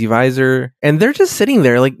crazy visor, and they're just sitting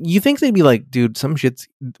there. Like, you think they'd be like, dude, some shit's.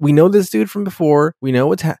 We know this dude from before. We know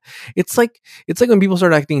what's. It's like when people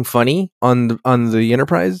start acting funny on the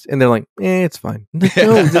Enterprise, and they're like, it's fine.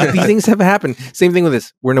 No, these things have happened. Same thing with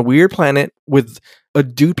this. We're in a weird planet with a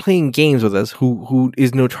dude playing games with us who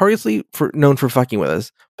is notoriously known for fucking with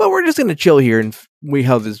us, but we're just gonna chill here and wait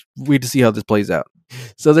to see how this plays out.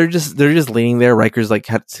 So they're just leaning there. Riker's like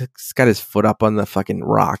he's got his foot up on the fucking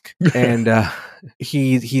rock, and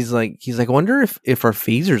he's like, I wonder if our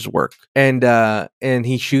phasers work. And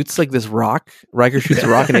he shoots like this rock. Riker shoots a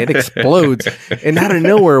rock and it explodes. And out of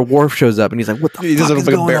nowhere, Worf shows up and he's like, "What the fuck is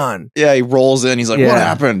going on?" Yeah, he rolls in. He's like, "What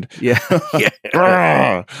happened?" Yeah.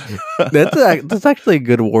 That's actually a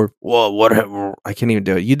good Worf. Well, what? I can't even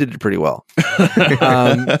do it. You did it pretty well.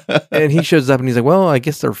 And he shows up and he's like, "Well, I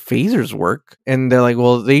guess their phasers work." And they're like,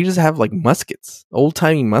 "Well, they just have like muskets, old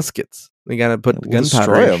timey muskets. They gotta put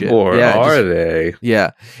gunpowder in shit." Or are they?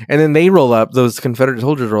 Yeah. And then they roll up. Those Confederate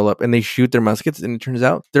soldiers roll up and they shoot their muskets. And it turns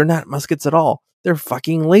out they're not muskets at all. They're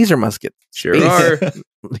fucking laser muskets. Sure are.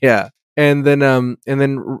 Yeah. And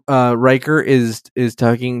then Riker is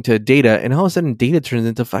talking to Data, and all of a sudden Data turns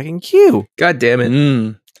into fucking Q. God damn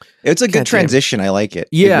it. It's a good transition. I like it.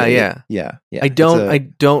 Yeah. I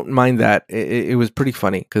don't mind that. It was pretty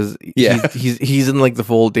funny because he's in like the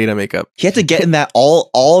full Data makeup. He had to get in that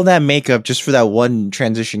all that makeup just for that one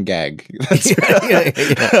transition gag.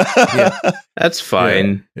 That's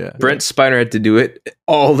fine. Yeah. Brent Spiner had to do it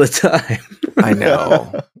all the time. I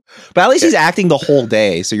know. But at least he's acting the whole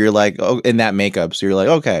day, so you're like, oh, in that makeup, so you're like,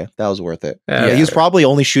 okay, that was worth it. Yeah. He was probably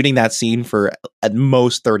only shooting that scene for at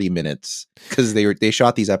most 30 minutes because they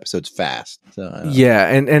shot these episodes fast. So yeah,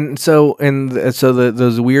 and so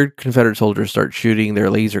those weird Confederate soldiers start shooting their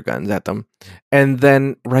laser guns at them, and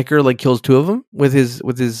then Riker like kills two of them with his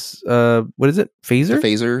what is it, phaser? The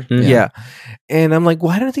phaser, yeah. And I'm like,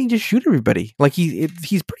 why don't they just shoot everybody? Like he's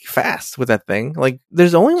pretty fast with that thing. Like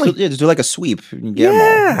there's only like just do like a sweep and get them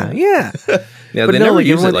all. Yeah. Yeah, they never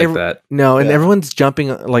use it like that. No, and everyone's jumping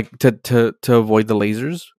like to avoid the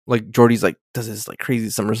lasers. Like Geordi's like does this like crazy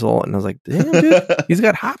somersault, and I was like, damn, dude, he's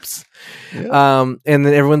got hops. Yeah. And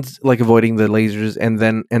then everyone's like avoiding the lasers, and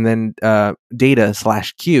then Data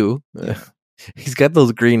 / Q, he's got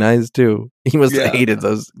those green eyes too. He must have hated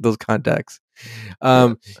those contacts.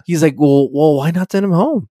 He's like, well, why not send him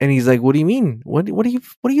home? And he's like, what do you mean? What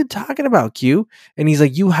are you talking about, Q? And he's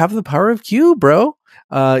like, you have the power of Q, bro.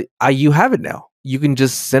 You have it now. You can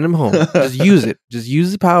just send him home. Just use it. Just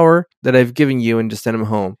use the power that I've given you and just send him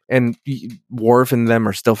home. And Worf and them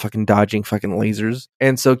are still fucking dodging fucking lasers.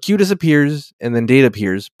 And so Q disappears and then Data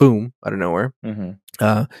appears, boom, out of nowhere,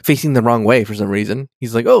 facing the wrong way for some reason.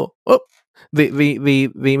 He's like, oh, they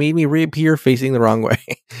made me reappear facing the wrong way.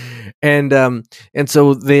 And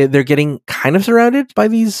so they're getting kind of surrounded by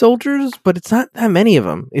these soldiers, but it's not that many of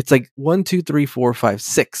them. It's like 1, 2, 3, 4, 5,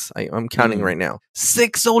 6. I'm counting right now.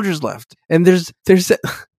 6 soldiers left, and there's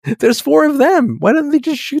 4 of them. Why don't they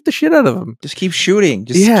just shoot the shit out of them? Just keep shooting.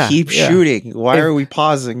 Keep shooting. Why are we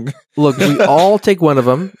pausing? Look, we all take one of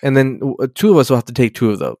them, and then 2 of us will have to take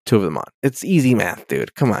two of them on. It's easy math,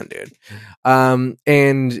 dude. Come on, dude.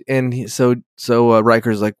 So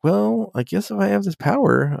Riker's like, well, I guess if I have this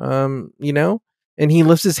power, and he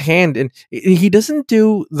lifts his hand, and he doesn't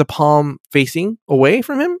do the palm facing away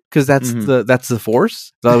from him because that's the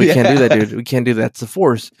force. No, we can't do that, dude. We can't do that. That's the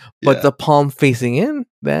force. But the palm facing in,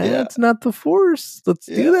 that's not the force. Let's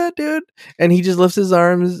do that, dude. And he just lifts his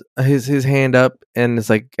arms, his hand up, and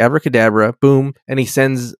it's like abracadabra, boom, and he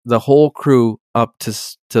sends the whole crew up to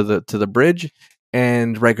the bridge.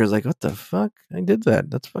 And Riker's like, what the fuck? I did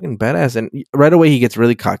that. That's fucking badass. And right away, he gets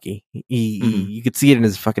really cocky. You could see it in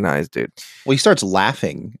his fucking eyes, dude. Well, he starts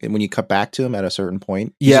laughing. And when you cut back to him at a certain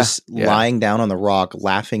point, he's just lying down on the rock,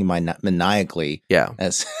 laughing maniacally. Yeah.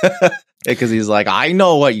 Because he's like, I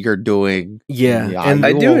know what you're doing. Yeah. And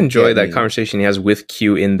I do enjoy that conversation he has with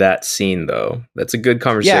Q in that scene, though. That's a good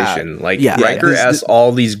conversation. Riker asks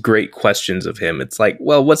all these great questions of him. It's like,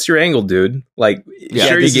 well, what's your angle, dude? Like,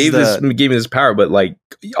 sure, you gave me this power, but like,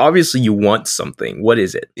 obviously you want something. What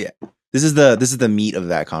is it? Yeah. This is the meat of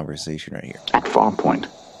that conversation right here. At Farpoint,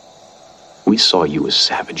 we saw you as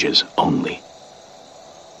savages only.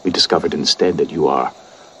 We discovered instead that you are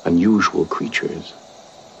unusual creatures.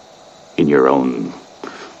 In your own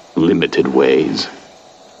limited ways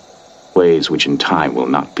which in time will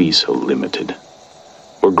not be so limited.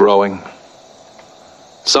 We're growing.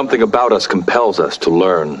 Something about us compels us to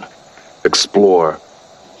learn, explore.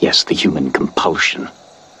 Yes, the human compulsion.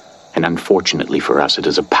 And unfortunately for us, it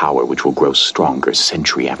is a power which will grow stronger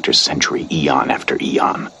century after century, eon after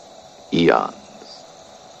eon. Eons.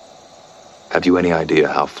 Have you any idea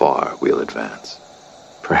how far we'll advance?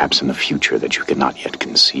 Perhaps in a future that you cannot yet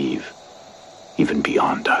conceive, even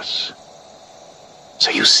beyond us.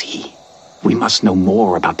 So you see, we must know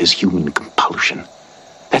more about this human compulsion.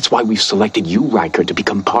 That's why we've selected you, Riker, to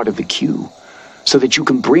become part of the Q, so that you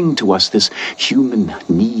can bring to us this human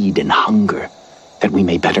need and hunger, that we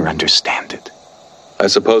may better understand it. I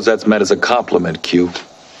suppose that's meant as a compliment, Q.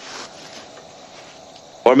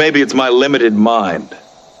 Or maybe it's my limited mind.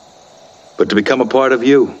 But to become a part of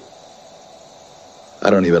you, I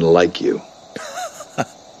don't even like you.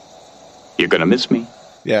 You're gonna miss me.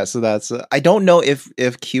 Yeah, so that's I don't know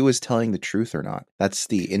if Q is telling the truth or not. That's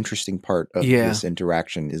the interesting part of this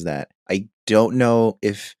interaction, is that I don't know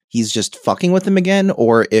if he's just fucking with him again,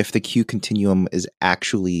 or if the Q continuum is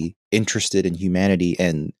actually interested in humanity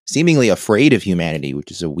and seemingly afraid of humanity, which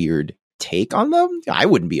is a weird take on them. I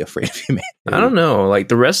wouldn't be afraid of humanity. I don't know. Like,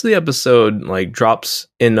 the rest of the episode like drops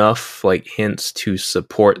enough like hints to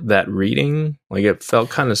support that reading. Like, it felt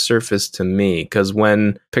kind of surface to me, because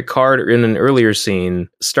when Picard in an earlier scene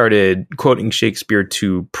started quoting Shakespeare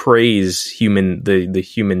to praise the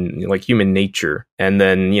human nature, and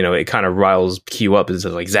then, you know, it kind of riles Q up and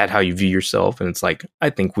says, like, is that how you view yourself? And it's like, I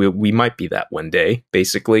think we might be that one day,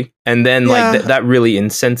 basically. And then like that really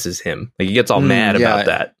incenses him. Like, he gets all mad about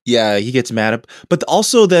that. Yeah, he gets mad. But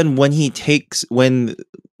also then when he takes,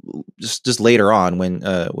 just later on,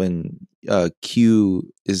 when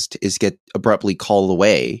Q is get abruptly called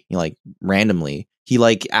away, like randomly, he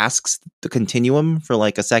like asks the continuum for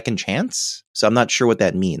like a second chance. So I'm not sure what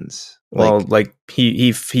that means. Well, like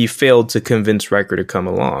he failed to convince Riker to come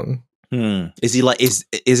along. Is he like is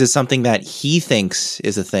it something that he thinks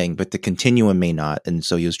is a thing, but the continuum may not, and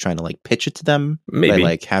so he was trying to like pitch it to them? Maybe, by,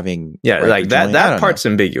 like having Riker like that part's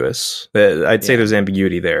ambiguous. I'd say there's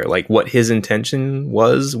ambiguity there, like what his intention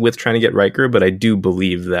was with trying to get Riker, but I do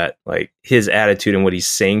believe that like his attitude and what he's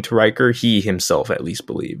saying to Riker, he himself at least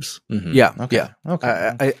believes. Mm-hmm. Yeah, okay.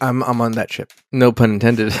 Okay, I'm on that ship. No pun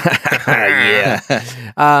intended.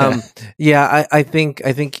 I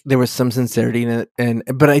think there was some sincerity in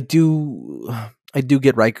it, but I do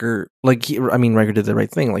get Riker. Like, Riker did the right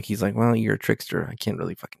thing. Like, he's like, well, you're a trickster. I can't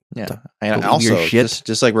really fucking and also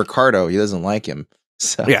just like Ricardo, he doesn't like him.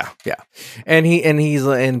 So. Yeah,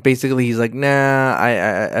 and basically he's like, nah,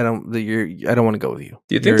 I don't want to go with you.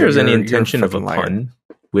 Do you think there's any intention of a pun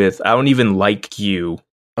with I don't even like you?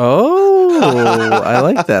 Oh, I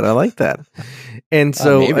like that. And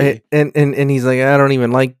so and he's like, I don't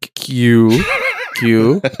even like you.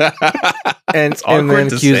 And then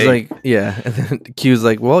Q's like, and then Q's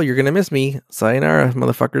like, well, you're gonna miss me, sayonara,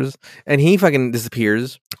 motherfuckers. And he fucking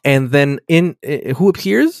disappears. And then who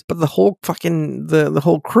appears? But the whole fucking the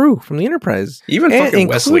whole crew from the Enterprise, even fucking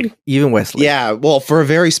Wesley. Yeah, well, for a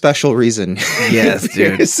very special reason. Yes,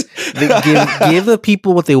 dude. Give the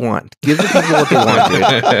people what they want. Give the people what they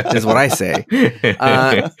want, dude. Is what I say.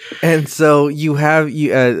 And so you have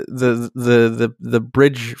the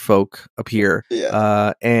bridge folk appear,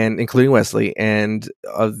 and including Wesley, and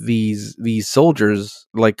these soldiers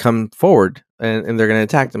like come forward. And they're gonna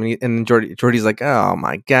attack them, and Geordi's like, "Oh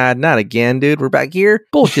my god, not again, dude! We're back here,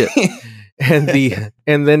 bullshit." and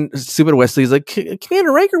then stupid Wesley's like,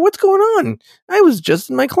 "Commander Riker, what's going on? I was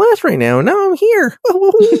just in my class right now, and now I'm here.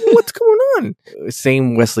 What's going on?"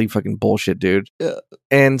 Same Wesley fucking bullshit, dude. Yeah.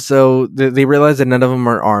 And so they realize that none of them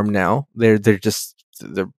are armed now. They're just.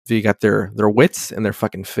 They got their wits and their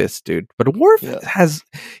fucking fists, dude. But Worf has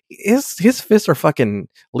his fists are fucking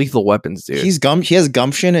lethal weapons, dude. He has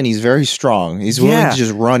gumption and he's very strong. He's willing to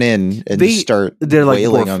just run in and start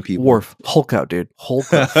wailing on people. Worf, Hulk out, dude. Hulk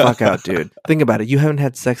the fuck out, dude. Think about it. You haven't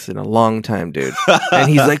had sex in a long time, dude. And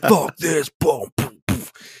he's like, fuck this, boom.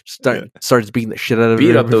 Starts beating the shit out of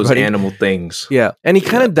everybody. Up those animal things. Yeah, and he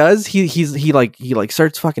kind of does. He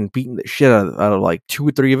starts fucking beating the shit out of like 2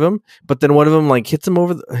 or 3 of them. But then one of them like hits him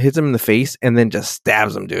in the face and then just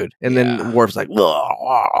stabs him, dude. And then Worf's like,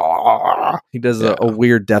 he does a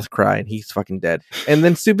weird death cry and he's fucking dead. And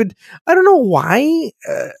then stupid, I don't know why.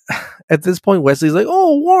 At this point, Wesley's like,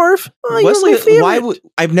 "Oh, Worf, Wesley,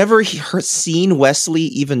 I've never seen Wesley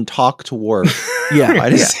even talk to Worf." Yeah,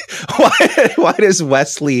 why does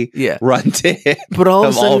Wesley Wesley run to him. But all of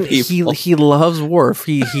a sudden, he loves Worf.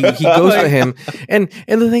 He goes to him, and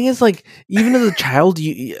the thing is, like, even as a child,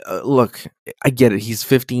 you look. I get it. He's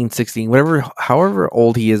 15, 16, whatever, however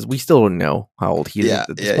old he is. We still don't know how old he is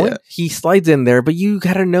at this point. He slides in there, but you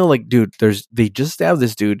gotta know, like, dude, they just stabbed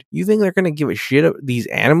this dude. You think they're gonna give a shit? These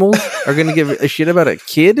animals are gonna give a shit about a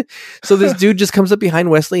kid? So this dude just comes up behind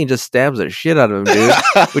Wesley and just stabs the shit out of him, dude.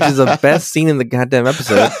 Which is the best scene in the goddamn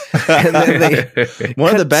episode. And then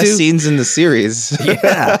one of the best scenes in the series.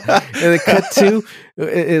 Yeah, and they cut to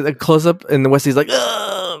a close up, and Wesley's like,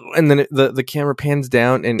 ugh! And then the camera pans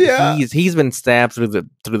down, and he's been stabbed through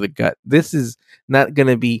the gut. This is not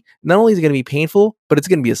gonna be. Not only is it gonna be painful, but it's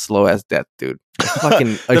gonna be a slow ass death, dude.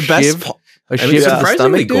 Fucking a shiv.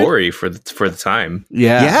 Surprisingly gory for the time.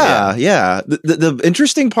 Yeah. The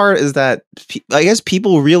interesting part is that I guess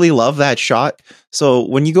people really love that shot. So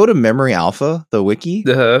when you go to Memory Alpha, the wiki,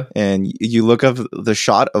 and you look up the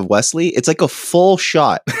shot of Wesley, it's like a full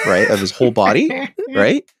shot, right, of his whole body,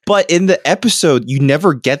 right? But in the episode, you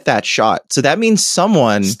never get that shot. So that means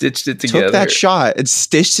someone stitched it together. Took that shot and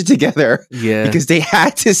stitched it together. Yeah. Because they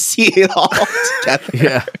had to see it all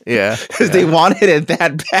together. Yeah. Because they wanted it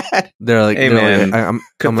that bad. They're like, hey, man,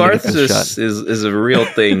 catharsis is a real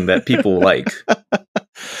thing that people like.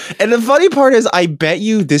 And the funny part is, I bet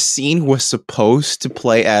you this scene was supposed to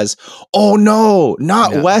play as, oh no,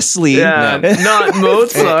 not Wesley. Yeah, not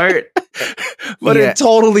Mozart. But it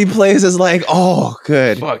totally plays as like, oh,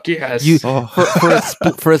 good. Fuck yes.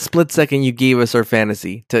 For a split second, you gave us our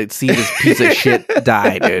fantasy to see this piece of shit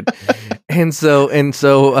die, dude. And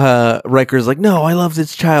so Riker's like, no, I love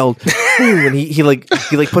this child. And he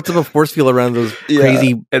puts up a force field around those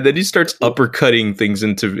crazy, and then he starts uppercutting things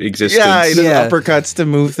into existence. Yeah, he does uppercuts to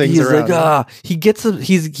move things around. Like, he gets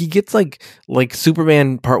like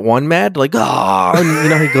Superman Part 1 mad, like, and, you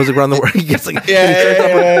know, he goes around the world. He gets like,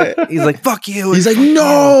 he's like, fuck you. He's like,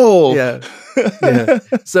 no. Yeah.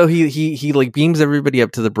 So he like beams everybody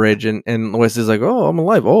up to the bridge, and Wes is like, oh, I'm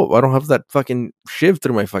alive. Oh, I don't have that fucking shiv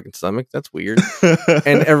through my fucking stomach. That's weird.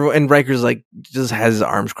 and Riker's like, just has his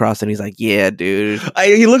arms crossed, and he's like, yeah, dude.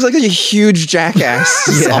 He looks like a huge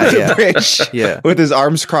jackass off the bridge. Yeah, with his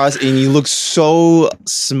arms crossed, and he looks so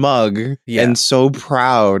smug and so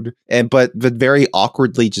proud, but very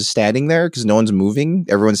awkwardly just standing there because no one's moving.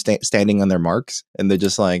 Everyone's standing on their marks, and they're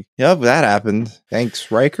just like, yep, that happened.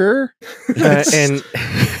 Thanks, Riker.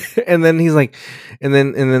 And then he's like, and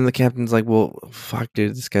then the captain's like, well, fuck,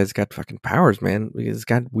 dude, this guy's got fucking powers, man. He's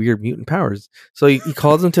got weird mutant powers. So he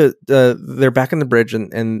calls him to they're back on the bridge,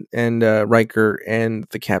 and Riker and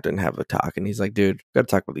the captain have a talk, and he's like, dude, gotta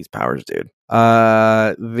talk about these powers, dude.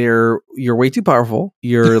 You're way too powerful.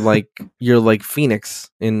 You're like Phoenix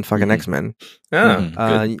in fucking X-Men.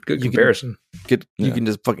 Good comparison. You can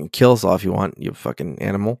just fucking kill us all if you want, you fucking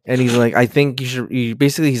animal. And he's like, I think you should.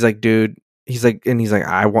 He's like, dude. He's like,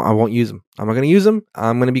 I won't use them. I'm not gonna use them.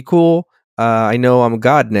 I'm gonna be cool. I know I'm a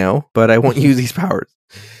god now, but I won't use these powers.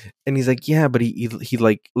 And he's like, yeah, but he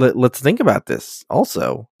like, let's think about this.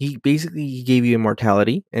 Also, he gave you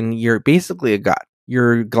immortality, and you're basically a god.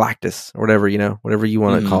 You're Galactus or whatever, you know, whatever you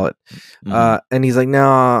want to call it. And he's like, no,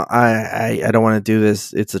 I don't want to do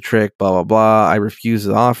this. It's a trick, blah, blah, blah. I refuse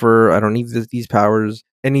the offer. I don't need these powers.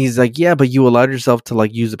 And he's like, yeah, but you allowed yourself to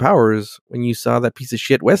like use the powers when you saw that piece of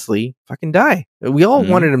shit Wesley fucking die. We all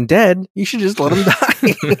wanted him dead. You should just let him die.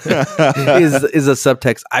 is a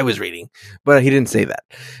subtext I was reading, but he didn't say that.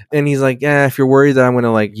 And he's like, yeah, if you're worried that I'm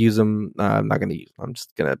gonna like use them, I'm not gonna use them. I'm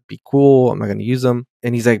just gonna be cool. I'm not gonna use them.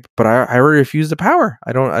 And he's like, but I already refused the power.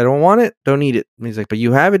 I don't want it. Don't need it. And he's like, but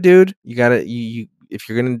you have it, dude. You gotta you. If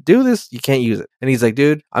you're going to do this, you can't use it. And he's like,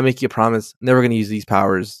 dude, I'll make you a promise. Never going to use these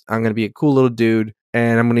powers. I'm going to be a cool little dude,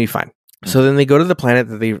 and I'm going to be fine. So then they go to the planet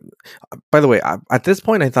that they, by the way, at this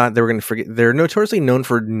point, I thought they were going to forget. They're notoriously known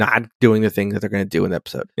for not doing the thing that they're going to do in the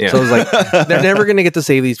episode. Yeah. So I was like, they're never going to get to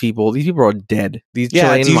save these people. These people are dead. These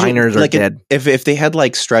Chilean miners are dead. If they had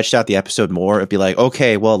like stretched out the episode more, it'd be like,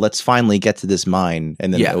 okay, well, let's finally get to this mine.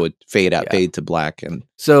 And then it would fade to black. And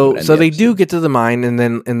so they do get to the mine, and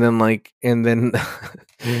then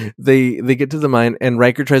they get to the mine, and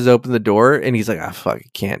Riker tries to open the door, and he's like, fuck, I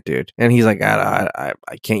can't, dude. And he's like, I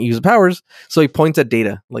can't use the powers. So he points at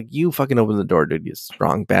Data, like, you fucking open the door, dude, you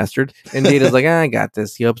strong bastard. And Data's like, I got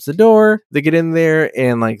this. He opens the door. They get in there,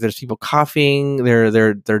 and like, there's people coughing.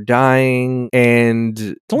 They're dying, and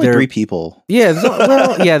it's only 3 people. Yeah,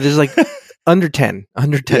 there's like under 10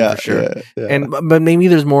 for sure. Yeah. But maybe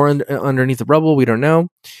there's more underneath the rubble. We don't know.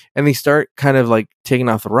 And they start kind of like taking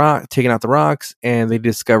out the rocks, and they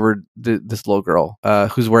discovered this little girl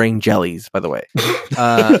who's wearing jellies, by the way.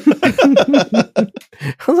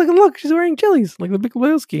 I was look, she's wearing Chili's, like the Big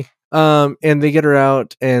Lebowski. And they get her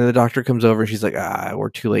out, and the doctor comes over, and she's like, we're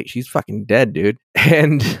too late. She's fucking dead, dude.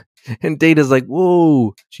 And Data's like,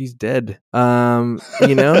 whoa, she's dead.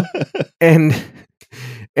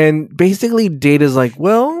 And basically Data's like,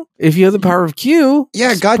 well, if you have the power of Q,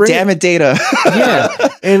 yeah, god damn it, Data. Yeah.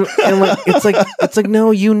 And like it's like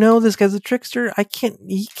no, this guy's a trickster.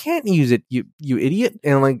 He can't use it, you idiot.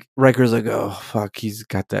 And like Riker's like, oh fuck, he's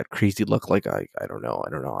got that crazy look, like I don't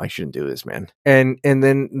know, I shouldn't do this, man. And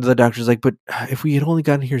then the doctor's like, but if we had only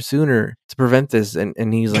gotten here sooner to prevent this,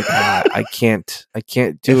 and he's like, I can't do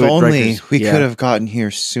if it. Only we could have gotten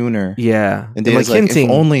here sooner. Yeah. And Data's like, if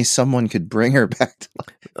only someone could bring her back to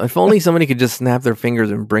life. If only somebody could just snap their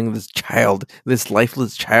fingers and bring this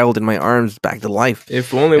lifeless child in my arms back to life.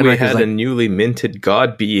 If only we had a newly minted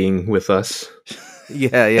god being with us.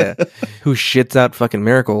 Yeah. Who shits out fucking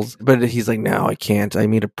miracles. But he's like, no, I can't. I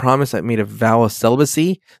made a promise. I made a vow of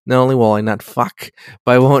celibacy. Not only will I not fuck,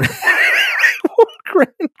 but I won't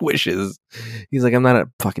grant wishes. He's like, I'm not a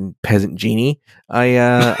fucking peasant genie.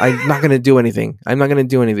 I'm not going to do anything. I'm not going to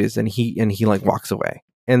do any of this. And he like walks away.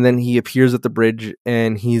 And then he appears at the bridge,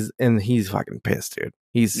 and he's fucking pissed, dude.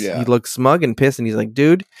 He looks smug and pissed, and he's like,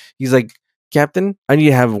 dude, Captain, I need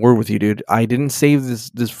to have a word with you, dude. I didn't save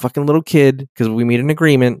this fucking little kid because we made an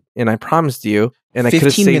agreement, and I promised you. And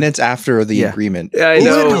 15 minutes after the agreement. Yeah, I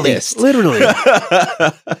know. Literally.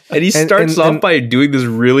 And he starts off by doing this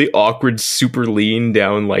really awkward super lean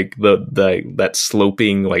down like that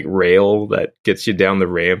sloping like rail that gets you down the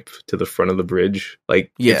ramp to the front of the bridge.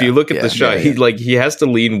 Like if you look at the shot, he has to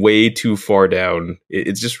lean way too far down.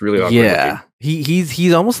 It's just really awkward. Yeah. Looking.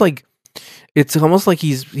 He's almost like, it's almost like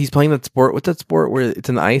he's playing that sport. What's that sport where it's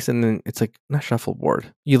in the ice and then it's like not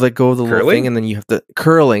shuffleboard? You let go of the little thing and then you have to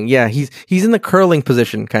curling. Yeah, he's in the curling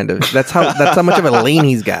position, kind of. That's how much of a lane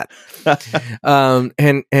he's got.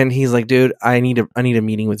 And he's like, dude, I need a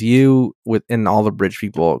meeting with you and all the bridge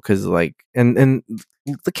people, because like and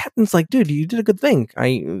the captain's like, dude, you did a good thing.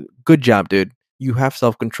 Good job, dude. You have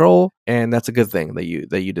self-control, and that's a good thing that you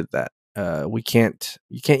did that. You can't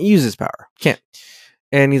use this power. Can't.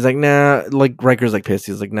 And he's like, nah, like Riker's like pissed.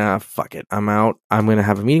 He's like, nah, fuck it. I'm out. I'm going to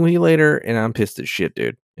have a meeting with you later, and I'm pissed as shit,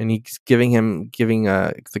 dude. And he's giving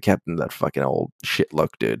the captain that fucking old shit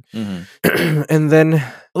look, dude. Mm-hmm. And then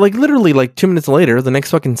like literally like 2 minutes later, the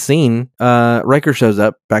next fucking scene, Riker shows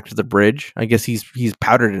up back to the bridge. I guess he's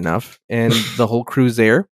powdered enough, and the whole crew's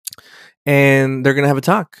there. And they're gonna have a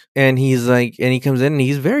talk, and he's like, and he comes in, and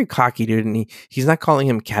he's very cocky, dude, and he's not calling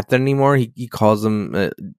him captain anymore. He calls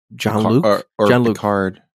him Jean-Luc or Jean-Luc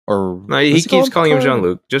Picard, or no, he keeps calling him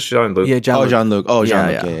Jean-Luc, just Jean-Luc. Yeah, Jean-Luc.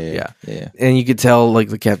 Yeah. And you could tell like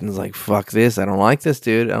the captain's like, fuck this, I don't like this,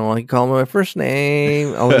 dude. I don't like calling my first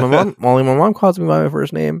name. Only my mom calls me by my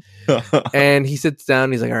first name. And he sits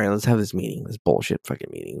down. He's like, all right, let's have this meeting, this bullshit fucking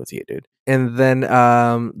meeting with you, dude. And then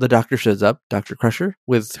the doctor shows up, Dr. Crusher,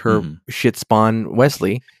 with her shit spawn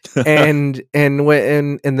Wesley, and then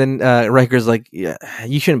Riker's like, yeah,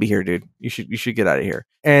 you shouldn't be here, dude. You should get out of here.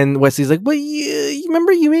 And Wesley's like, well, you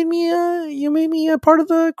remember you made me a part of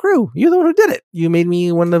the crew. You're the one who did it. You made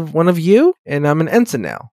me one of you, and I'm an ensign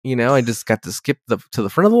now. You know, I just got to skip to the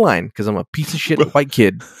front of the line because I'm a piece of shit white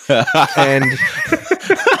kid.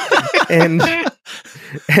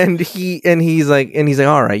 And he's like,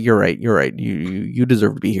 all right, you're right. You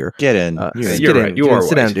deserve to be here. Get in. You're right. You are sit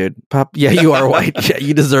white. Down, dude. Pop. Yeah, you are white. Yeah,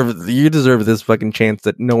 you deserve this fucking chance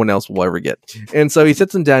that no one else will ever get. And so he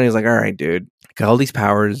sits him down. And he's like, all right, dude. I got all these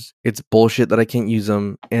powers. It's bullshit that I can't use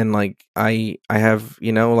them. And like, I have,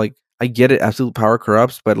 like, I get it. Absolute power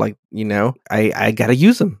corrupts, but like, I gotta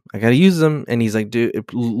use them. And he's like, dude,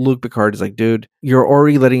 Luke Picard is like, dude, you're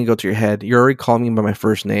already letting it go to your head. You're already calling me by my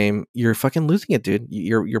first name. You're fucking losing it, dude.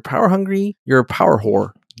 You're power hungry. You're a power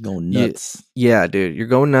whore. Going nuts. Yeah, dude. You're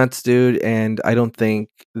going nuts, dude. And I don't think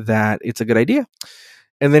that it's a good idea.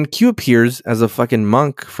 And then Q appears as a fucking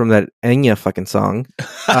monk from that Enya fucking song.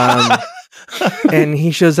 And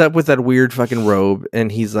he shows up with that weird fucking robe,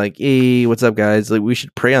 and he's like, hey, what's up, guys? Like, we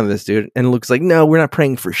should pray on this, dude. And Luke's like, no, we're not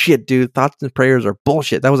praying for shit, dude. Thoughts and prayers are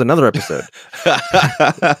bullshit. That was another episode.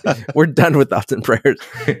 We're done with thoughts and prayers.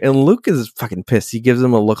 And Luke is fucking pissed. He gives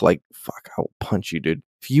him a look like, fuck, I'll punch you, dude.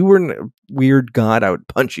 If you were a weird god, I would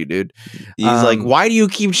punch you, dude. He's like, why do you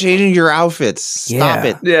keep changing your outfits? Stop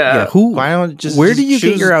it. Yeah. Why don't where do you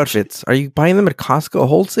get your outfits? Are you buying them at Costco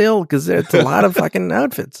wholesale? Because it's a lot of fucking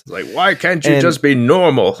outfits. Like, why can't you just be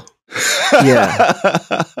normal?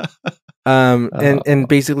 Yeah. And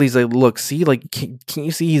basically he's like, look, see, like, can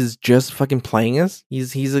you see he's just fucking playing us?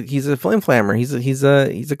 He's a flame flammer.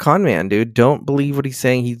 He's a con man, dude. Don't believe what he's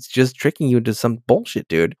saying. He's just tricking you into some bullshit,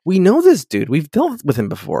 dude. We know this dude. We've dealt with him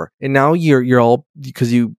before. And now you're all,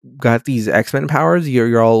 because you got these X-Men powers,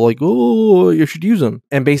 you're all like, oh, you should use them.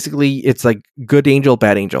 And basically it's like good angel,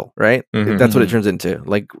 bad angel, right? Mm-hmm. That's what it turns into.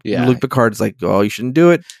 Like Luke Picard's like, oh, you shouldn't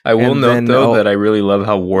do it. I will note though that I really love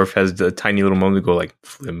how Worf has the tiny little moment to go like,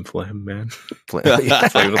 flim flam, man. Like, what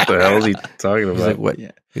the hell is he talking about? Like, what?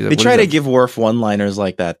 Yeah. Like, they try to give Worf one-liners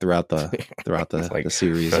like that throughout the like the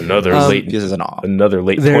series. Another late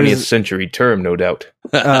 20th century term, no doubt.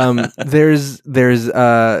 There's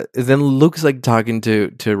then Luke's like talking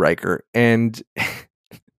to Riker, and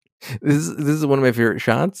this is one of my favorite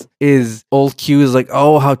shots. Is old Q is like,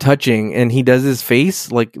 oh, how touching, and he does his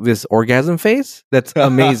face like this orgasm face. That's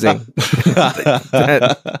amazing.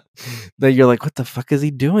 that you're like, what the fuck is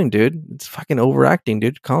he doing, dude? It's fucking overacting,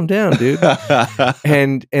 dude. Calm down, dude.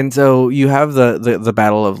 and so you have the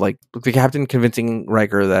battle of like the captain convincing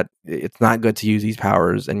Riker that it's not good to use these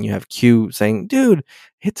powers, and you have Q saying, dude,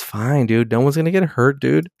 it's fine, dude. No one's gonna get hurt,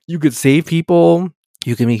 dude. You could save people.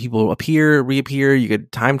 You can make people appear, reappear. You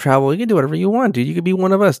could time travel. You can do whatever you want, dude. You could be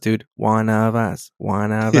one of us, dude. One of us.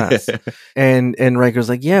 And Riker's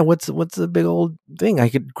like, yeah, what's the big old thing? I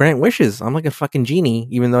could grant wishes. I'm like a fucking genie,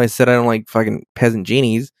 even though I said I don't like fucking peasant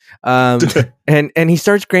genies. And he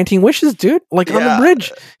starts granting wishes, dude. Like on the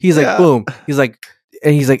bridge. He's like, boom. He's like,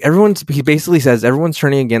 he basically says everyone's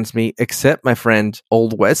turning against me except my friend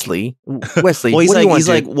old Wesley. Wesley, well, he's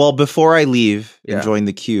like, well, before I leave and join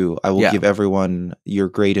the queue, I will give everyone your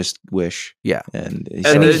greatest wish. Yeah. And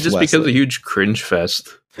it just becomes a huge cringe fest.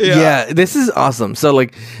 Yeah, this is awesome. So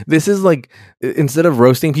like, this is like, instead of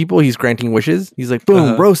roasting people, he's granting wishes. He's like,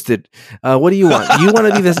 boom, roasted. What do you want? You want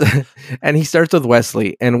to be this? And he starts with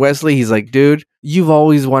Wesley. And Wesley, he's like, dude, you've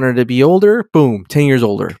always wanted to be older. Boom, 10 years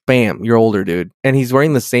older. Bam, you're older, dude. And he's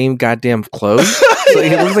wearing the same goddamn clothes. So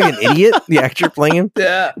he looks like an idiot, the actor playing him.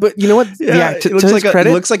 Yeah. But you know what? Yeah, to his credit,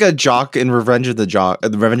 he looks like a jock in Revenge of the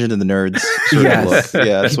Nerds. Yes.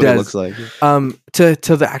 Yeah, that's what it looks like.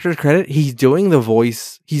 To the actor's credit, he's doing the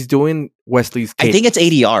voice. He's doing Wesley's cape. I think it's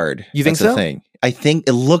ADR'd. You think so? Thing. I think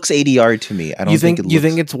it looks ADR'd to me. I don't think it looks... You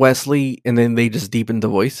think it's Wesley and then they just deepened the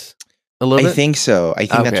voice a little bit? I think so. I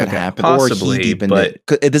think that's what happened. Possibly, or he deepened it.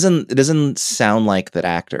 It doesn't sound like that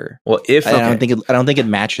actor. Well, I don't think it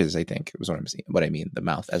matches, I think was what I mean, the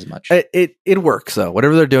mouth as much. It works though.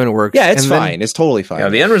 Whatever they're doing, it works. Yeah, it's fine. It's totally fine. Yeah,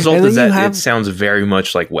 the end result is that it sounds very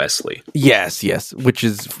much like Wesley. Yes, which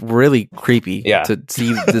is really creepy to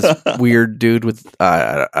see this weird dude with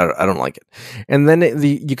I don't like it. And then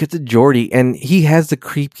you get to Geordi and he has the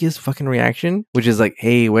creepiest fucking reaction, which is like,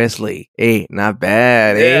 hey Wesley, hey, not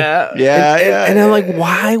bad, eh? And I'm like,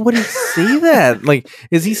 why would he say that? Like,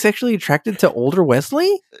 is he sexually attracted to older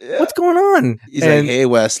Wesley? Yeah. What's going on? He's like, hey,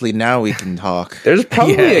 Wesley, now we can talk. There's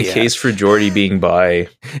probably a case for Geordi being bi.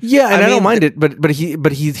 Yeah, and I don't mind it, but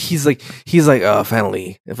he's like, oh,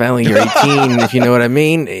 finally you're 18, if you know what I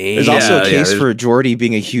mean. There's also a case for Geordi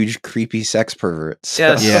being a huge creepy sex pervert.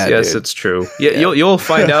 So. Yes, it's true. Yeah, you'll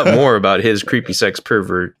find out more about his creepy sex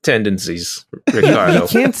pervert tendencies, Ricardo.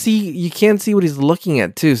 You can't see what he's looking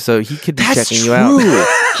at too, so he could be checking you out.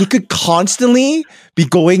 He could constantly be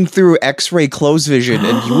going through X-ray close vision,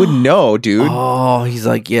 and you wouldn't know, dude. Oh, he's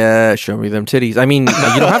like, yeah, show me them titties. I mean,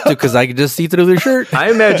 you don't have to because I could just see through their shirt. I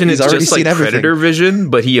imagine it's just like Predator vision,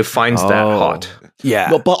 but he finds that hot.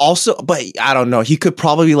 Yeah, but I don't know. He could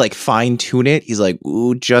probably like fine tune it. He's like,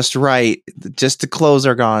 ooh, just right. Just the clothes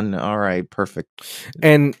are gone. All right, perfect.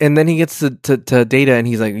 And then he gets to Data, and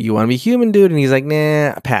he's like, you want to be human, dude? And he's like,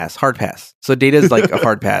 nah, pass, hard pass. So Data's like a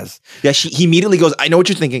hard pass. Yeah, he immediately goes, I know what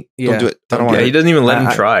you're thinking. Don't do it. I don't want it. He doesn't even let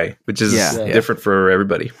him try, which is different for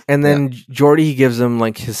everybody. And then Geordi gives him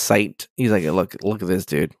like his sight. He's like, look at this,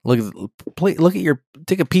 dude.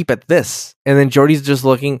 Take a peep at this. And then Geordi's just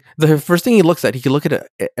looking. The first thing he looks at, he can look at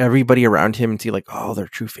everybody around him and see like, oh, their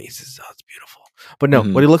true faces. Oh, it's beautiful. But no,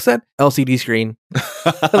 what he looks at, LCD screen,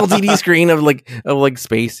 LCD screen of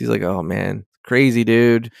space. He's like, oh man, crazy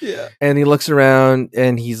dude. Yeah. And he looks around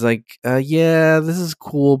and he's like, yeah, this is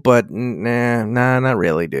cool, but nah, not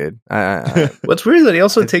really, dude. What's weird is that he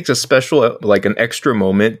also takes a special, like an extra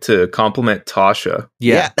moment to compliment Tasha.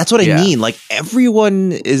 Yeah, that's what I mean. Like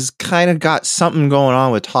everyone is kind of got something going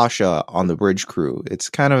on with Tasha on the bridge crew. It's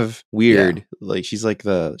kind of weird. Yeah. Like she's like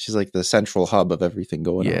the central hub of everything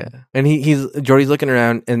going on. Yeah. And Geordi's looking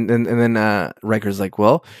around and then Riker's like,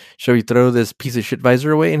 well, shall we throw this piece of shit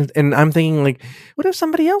visor away? And I'm thinking like, like, what if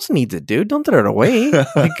somebody else needs it, dude? Don't throw it away.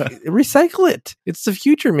 Like, recycle it. It's the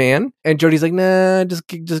future, man. And Jodie's like, nah, just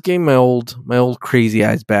give me my old crazy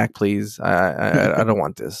eyes back, please. I don't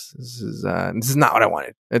want this. This is not what I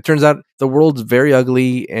wanted. It turns out the world's very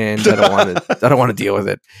ugly, and I don't want to deal with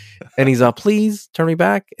it. And he's please turn me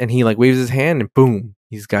back. And he like waves his hand, and boom,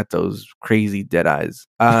 he's got those crazy dead eyes.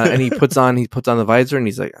 And he puts on the visor, and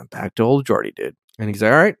he's like, I'm back to old Geordi, dude. And he's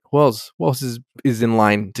like, all right, who else is in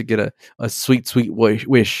line to get a sweet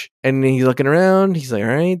wish? And he's looking around. He's like, all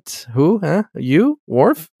right, who? Huh? You?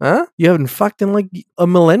 Worf? Huh? You haven't fucked in like a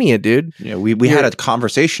millennia, dude. Yeah, we had a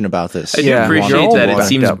conversation about this. I do appreciate that it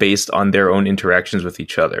seems based on their own interactions with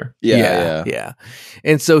each other. Yeah.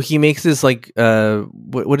 And so he makes this like,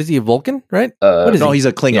 what is he, a Vulcan, right? What is he? He's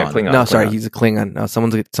a Klingon. Yeah, Klingon. No, sorry, he's a Klingon. No,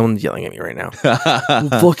 someone's yelling at me right now.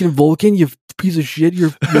 Vulcan, you piece of shit.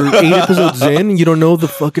 You're 8 episodes in and you don't know the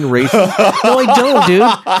fucking race. No, I don't, dude.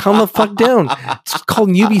 Calm the fuck down. It's called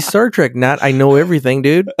newbie Star Trek, not I know everything,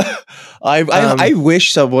 dude. I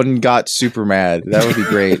wish someone got super mad. That would be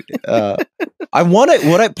great.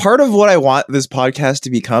 Part of what I want this podcast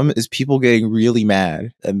to become is people getting really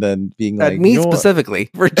mad and then being like, me specifically.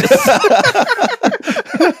 We're just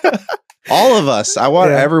all of us. I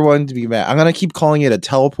want everyone to be mad. I'm gonna keep calling it a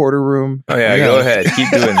teleporter room. Oh yeah, go ahead.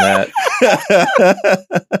 Keep doing that.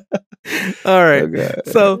 All right. Okay.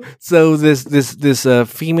 So this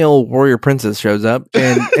female warrior princess shows up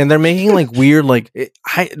and they're making like weird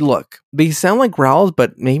they sound like growls,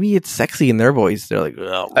 but maybe it's sexy in their voice. They're like,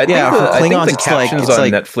 oh. I think the captions on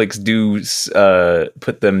Netflix do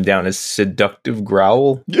put them down as seductive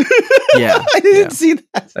growl. Yeah, I didn't see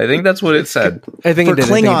that. I think that's what it said. I think for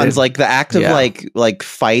Klingons, like the act of like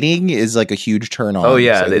fighting is like a huge turn on. Oh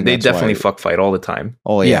yeah, so they definitely fuck fight all the time.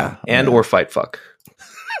 Oh yeah, or fight fuck.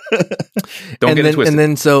 Don't get it twisted. And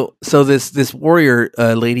then so this warrior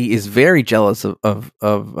lady is very jealous of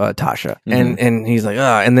Tasha, and he's like,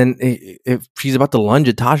 and then if she's about to lunge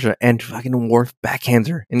at Tasha, and fucking Worf backhands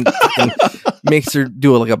her and makes her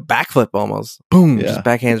do like a backflip almost. Boom, just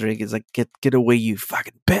backhands her. He's like, get away, you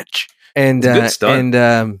fucking bitch. And good stunt.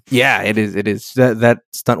 It is that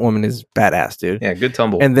stunt woman is badass, dude. Yeah, good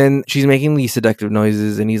tumble. And then she's making these seductive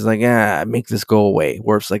noises, and he's like, make this go away.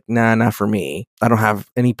 Worf's like, nah, not for me. I don't have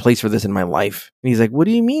any place for this in my life. And he's like, what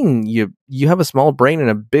do you mean? You have a small brain and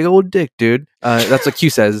a big old dick, dude. That's what Q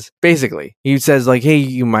says. Basically, he says like, hey,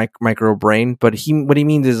 you micro brain, but what he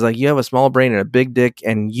means is like, you have a small brain and a big dick,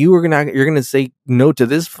 and you're gonna say no to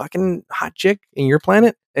this fucking hot chick in your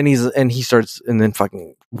planet. And then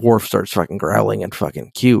fucking Worf starts fucking growling at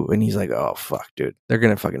fucking Q, and he's like, oh fuck, dude, they're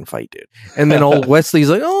gonna fucking fight, dude. And then old Wesley's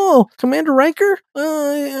like, oh, Commander Riker,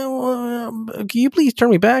 can you please turn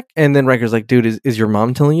me back? And then Riker's like, dude, is your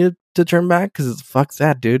mom telling you to turn back? Because fuck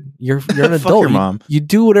that, dude. You're an adult. Your mom. You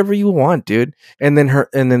do whatever you want, dude. And then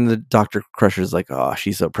the Dr. Crusher's like, oh,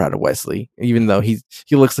 she's so proud of Wesley, even though he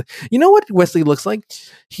looks like, you know what Wesley looks like?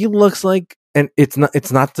 He looks like, and it's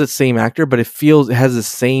not the same actor, but it has the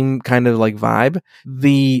same kind of like vibe.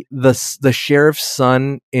 The sheriff's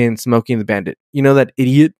son in Smokey and the Bandit. You know that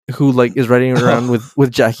idiot who like is riding around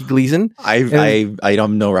with Jackie Gleason? I have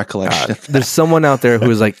no recollection. There's someone out there who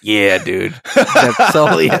is like, yeah, dude. That's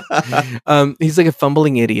all he he's like a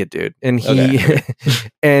fumbling idiot, dude. And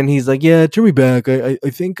and he's like, yeah, turn me back. I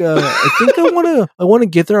think I wanna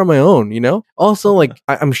get there on my own, you know? Also, like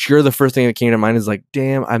I'm sure the first thing that came to mind is like,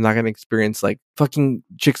 damn, I'm not gonna experience like fucking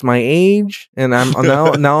chicks my age, and I'm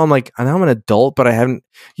now I'm an adult, but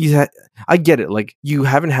I get it, like you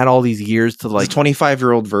haven't had all these years to like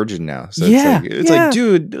 25-year-old virgin now, so it's like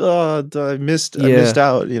dude, I missed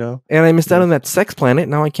out, you know, and I missed out on that sex planet.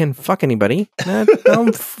 Now I can't fuck anybody. Now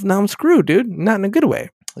I'm screwed, dude. Not in a good way.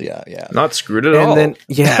 Yeah. Not screwed at all. And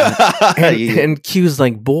then and Q's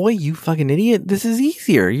like, boy, you fucking idiot. This is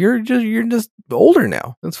easier. You're just older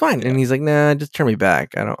now. That's fine. And he's like, nah, just turn me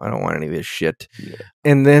back. I don't want any of this shit. Yeah.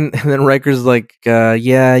 And then Riker's like,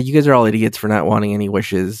 yeah, you guys are all idiots for not wanting any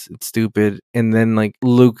wishes. It's stupid. And then like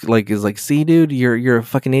Luke like is like, see, dude, you're a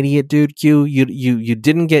fucking idiot, dude. Q, you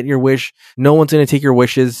didn't get your wish. No one's gonna take your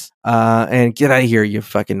wishes. And get out of here, you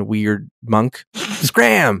fucking weird monk.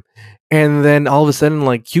 Scram. And then all of a sudden,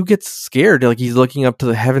 like Q gets scared, like he's looking up to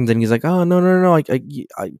the heavens, and he's like, "Oh no!"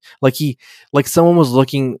 Like someone was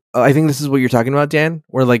looking. I think this is what you're talking about, Dan.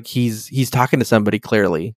 Where like he's talking to somebody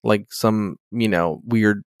clearly, like some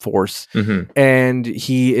weird force, and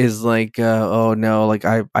he is like, oh no, like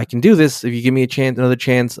I can do this if you give me another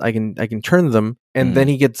chance, I can turn them. And then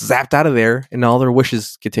he gets zapped out of there, and all their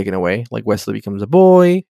wishes get taken away. Like Wesley becomes a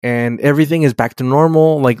boy, and everything is back to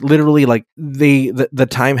normal. Like literally, like the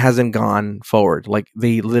time hasn't gone forward. Like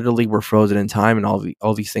they literally were frozen in time, and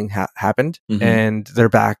all these things happened, and they're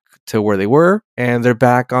back to where they were, and they're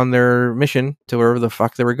back on their mission to wherever the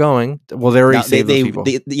fuck they were going. Well, they already saved those people.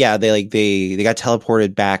 They got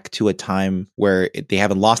teleported back to a time where they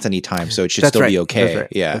haven't lost any time, so it should still be okay. That's right.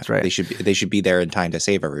 Yeah, that's right. They should be there in time to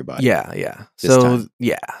save everybody. Yeah.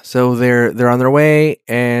 So they're on their way,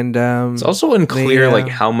 and it's also unclear like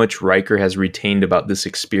how much Riker has retained about this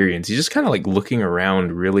experience. He's just kind of like looking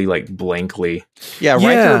around really like blankly. Yeah.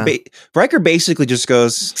 Riker basically just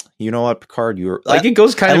goes, you know what, Picard, you're like, it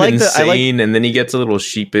goes kind of insane, and then he gets a little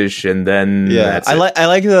sheepish, and then I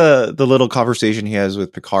like the little conversation he has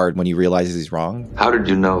with Picard when he realizes he's wrong. How did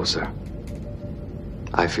you know, sir?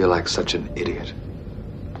 I feel like such an idiot.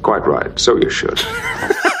 Quite right. So you should.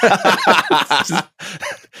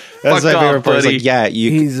 That's my favorite part. Like, yeah,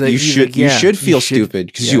 you should feel stupid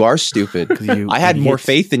because you are stupid. I had more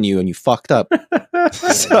faith in you, and you fucked up. Like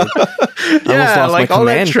all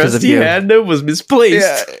that trust he had was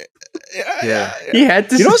misplaced. Yeah. He had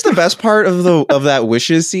to. You know what's the best part of that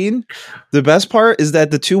wishes scene? The best part is that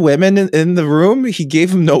the two women in the room, he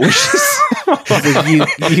gave them no wishes. you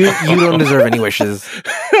don't deserve any wishes.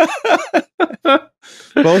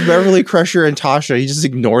 Both Beverly Crusher and Tasha, he just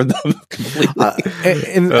ignored them completely.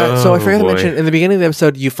 So I forgot to mention, in the beginning of the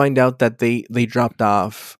episode, you find out that they dropped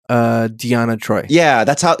off Deanna Troi. Yeah,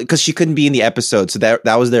 that's how, because she couldn't be in the episode, so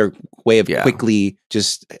that was their way of quickly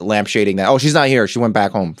just lampshading that. Oh, she's not here. She went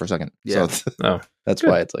back home for a second. Yeah. So that's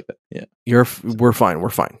why it's like that. Yeah, we're fine.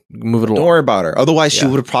 Move it along. Don't worry about her. Otherwise, she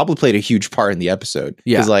would have probably played a huge part in the episode.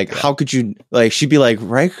 Because how could you, like, she'd be like,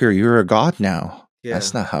 Riker, you're a god now. Yeah.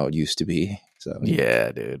 That's not how it used to be. So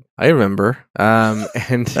yeah, dude, I remember.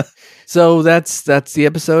 And so that's the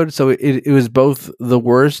episode. So it was both the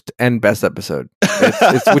worst and best episode,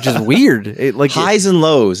 which is weird. Highs and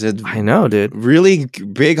lows. I know, dude. Really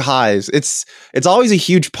big highs. It's always a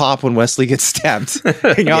huge pop when Wesley gets stabbed. It's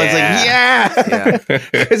like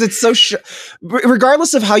because it's so.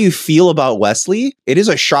 Regardless of how you feel about Wesley, it is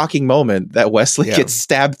a shocking moment that Wesley gets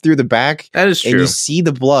stabbed through the back. That is true. And you see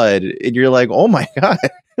the blood, and you're like, oh my god.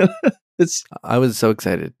 I was so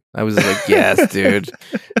excited. I was like, yes, dude.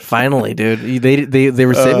 Finally, dude. They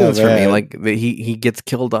were saving this for me. Like he gets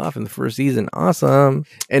killed off in the first season. Awesome.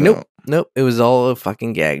 And nope. It was all a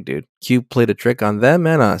fucking gag, dude. Q played a trick on them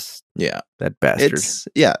and us. Yeah. That bastard.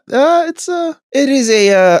 It is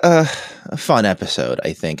a fun episode,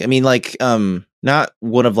 I think. I mean, like, not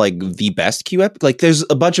one of like the best Q like there's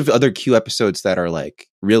a bunch of other Q episodes that are like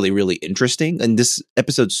really, really interesting. And this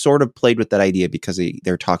episode sort of played with that idea because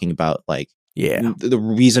they're talking about like the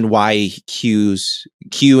reason why Q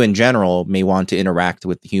in general may want to interact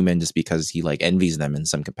with humans is because he like envies them in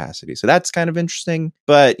some capacity. So that's kind of interesting.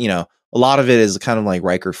 But, you know, a lot of it is kind of like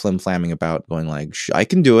Riker flim-flamming about going like, I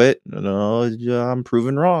can do it. No, I'm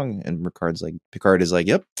proven wrong. And Picard is like,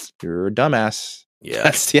 yep, you're a dumbass. Yeah.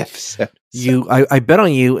 That's the episode. I bet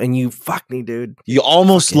on you and you fucked me, dude. You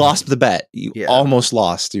almost lost the bet. You almost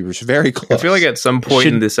lost. You were very close. I feel like at some point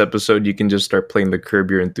in this episode, you can just start playing the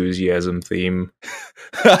Curb Your Enthusiasm theme.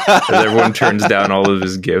 As everyone turns down all of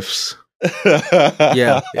his gifts.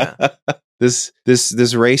 Yeah. This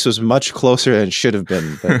race was much closer than it should have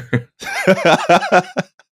been. But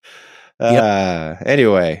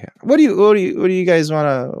anyway, what do you guys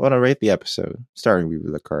want to rate the episode? Starting with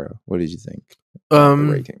Lakara, what did you think?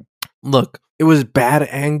 Look, it was bad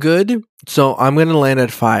and good, so I'm gonna land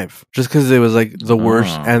at 5, just because it was like the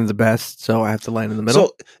worst and the best. So I have to land in the middle.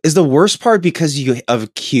 So is the worst part because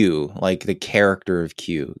of Q, like the character of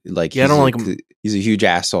Q? Like, I don't like him. He's a huge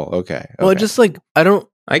asshole. Okay. Well, just like I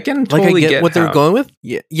can totally get what they're going with.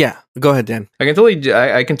 Yeah. Go ahead, Dan. I can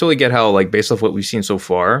totally get how, like, based off what we've seen so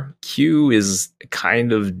far, Q is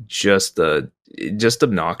kind of just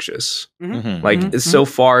obnoxious. Mm-hmm. Like, so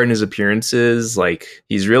far in his appearances, like,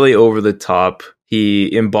 he's really over the top.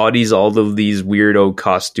 He embodies all of these weirdo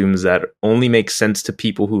costumes that only make sense to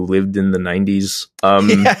people who lived in the 90s.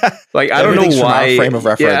 Like, I don't know why. Frame of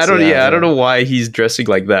reference. I don't know why he's dressing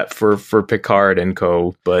like that for Picard and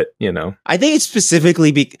co. But, you know, I think it's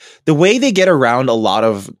specifically the way they get around a lot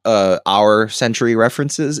of our century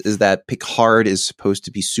references is that Picard is supposed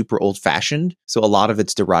to be super old fashioned, so a lot of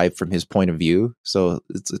it's derived from his point of view. So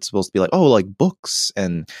it's supposed to be like, oh, like books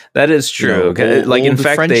and that is true. Like, in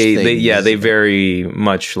fact, they very very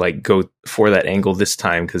much like go for that angle this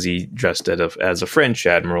time because he dressed as a French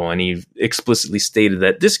admiral, and he explicitly stated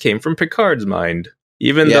that this came from Picard's mind.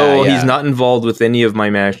 Even though he's not involved with any of my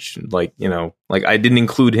match, like, you know, like I didn't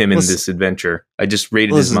include him in this adventure. I just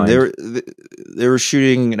raided his mind. They were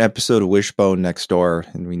shooting an episode of Wishbone next door,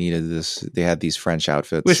 and we needed this. They had these French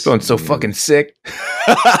outfits. Wishbone's so fucking sick.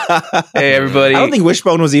 Hey, everybody. I don't think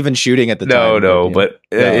Wishbone was even shooting at the time. But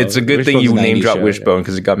it's a good thing you name dropped Wishbone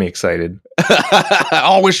because it got me excited.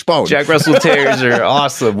 All Wishbone. Jack Russell Terriers are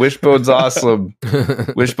awesome. Wishbone's awesome.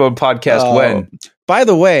 Wishbone podcast when? By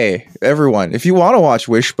the way, everyone, if you want to watch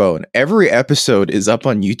Wishbone, every episode is up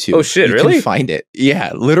on YouTube. Oh shit, really? You can find it.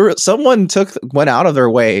 Yeah, literally, someone went out of their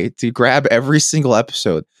way to grab every single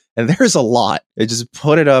episode, and there's a lot. They just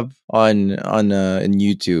put it up on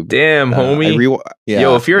YouTube. Damn, homie.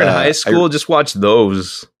 Yo, if you're in high school, just watch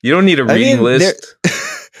those. You don't need a reading list.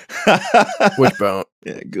 Wishbone.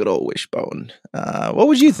 Yeah, good old Wishbone. What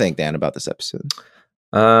would you think, Dan, about this episode?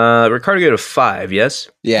 Ricardo gave it a 5, yes?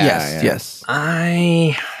 Yes.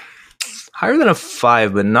 I higher than a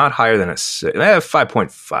 5, but not higher than a 6. I have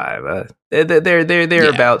 5.5. They're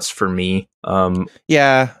thereabouts for me.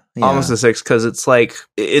 Almost a 6 because it's like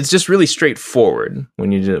it's just really straightforward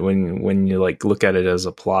when you like look at it as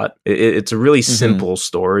a plot. It's a really simple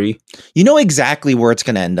story. You know exactly where it's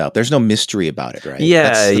going to end up. There's no mystery about it, right?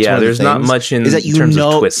 Yeah, that's there's not much in terms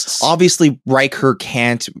of twists. Obviously, Riker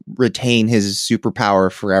can't retain his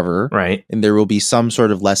superpower forever, right? And there will be some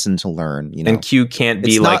sort of lesson to learn. You know, and Q can't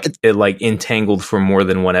be entangled for more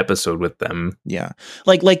than one episode with them. Yeah,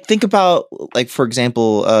 like think about for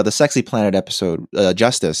example, the Sexy Planet episode,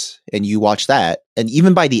 Justice. And you watch that, and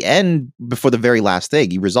even by the end, before the very last thing,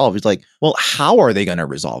 you resolve. It's like, well, how are they going to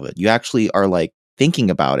resolve it? You actually are like thinking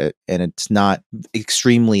about it, and it's not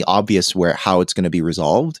extremely obvious how it's going to be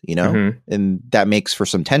resolved, you know, and that makes for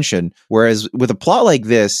some tension. Whereas with a plot like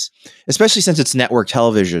this, especially since it's network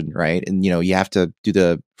television, right, and you know, you have to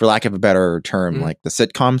do for lack of a better term, like the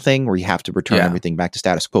sitcom thing, where you have to return everything back to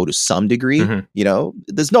status quo to some degree. You know,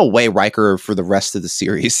 there's no way Riker for the rest of the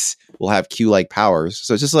series will have Q-like powers.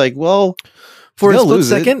 So it's just like, well, for a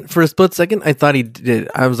split second, I thought he did.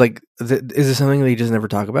 I was like, is this something that he just never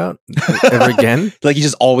talk about ever again? Like he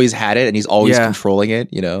just always had it, and he's always controlling it.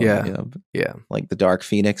 You know, yeah. Like the Dark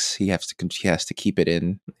Phoenix, he has to keep it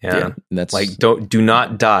in. Yeah, and that's like do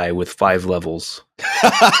not die with 5 levels.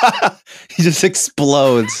 He just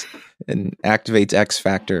explodes and activates X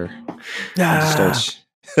Factor.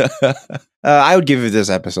 I would give this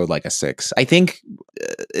episode like a 6. I think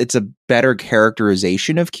it's a better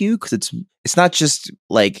characterization of Q because it's not just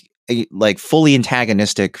like fully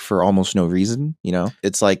antagonistic for almost no reason. You know,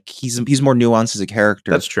 it's like he's more nuanced as a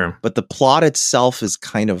character. That's true. But the plot itself is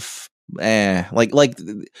kind of I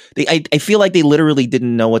feel like they literally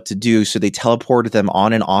didn't know what to do, so they teleported them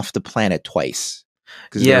on and off the planet twice.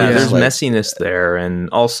 Yeah, there's messiness there, and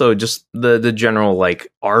also just the general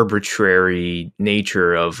like arbitrary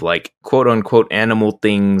nature of like quote unquote animal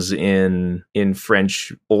things in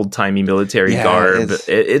French old timey military garb.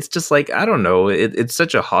 It's just like, I don't know. It's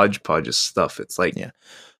such a hodgepodge of stuff. It's like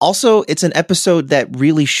Also, it's an episode that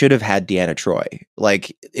really should have had Deanna Troi.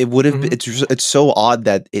 Like it would have. It's so odd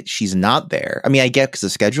that she's not there. I mean, I get because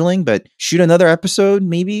of scheduling, but shoot another episode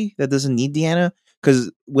maybe that doesn't need Deanna.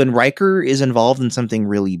 Because when Riker is involved in something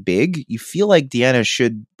really big, you feel like Deanna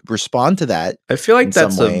should respond to that. I feel like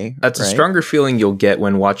that's a stronger feeling you'll get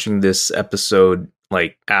when watching this episode,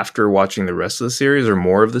 like after watching the rest of the series or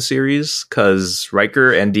more of the series, because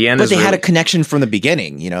Riker and Deanna. But they had a connection from the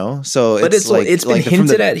beginning, you know. So, it's been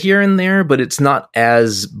hinted at here and there, but it's not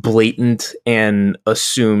as blatant and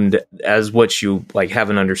assumed as what you like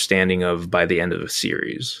have an understanding of by the end of the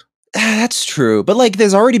series. That's true. But like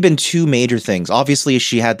there's already been 2 major things. Obviously,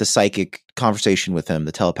 she had the psychic conversation with him,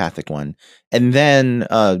 the telepathic one. And then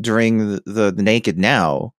during the Naked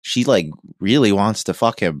Now, she like really wants to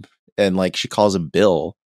fuck him. And like she calls him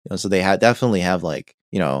Bill. You know, so they definitely have like,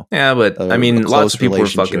 you know. Yeah, but I mean, lots of people were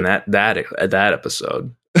fucking that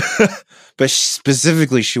episode. But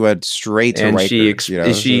specifically, she went straight to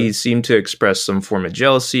Riker. She seemed to express some form of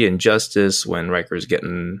jealousy and justice when Riker's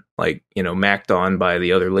getting like, you know, macked on by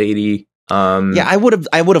the other lady. I would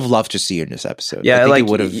have loved to see her in this episode. Yeah, I think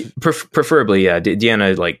would have preferably. Yeah,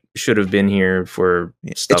 Deanna like should have been here for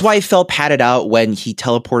stuff. It's why I felt padded out when he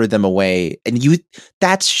teleported them away, and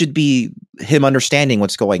that should be him understanding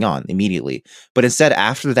what's going on immediately. But instead,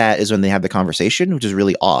 after that is when they have the conversation, which is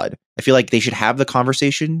really odd. I feel like they should have the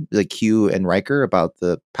conversation, like Q and Riker, about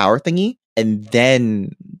the power thingy, and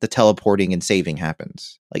then the teleporting and saving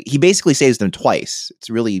happens. Like he basically saves them twice. It's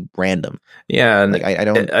really random. Yeah, and like I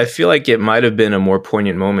don't. I feel like it might have been a more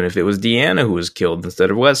poignant moment if it was Deanna who was killed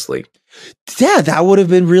instead of Wesley. Yeah, that would have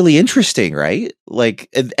been really interesting, right? Like,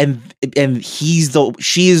 and she is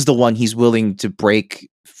the one he's willing to break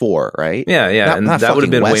for, right? Yeah, and that would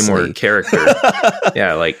have been Wesley. Way more character.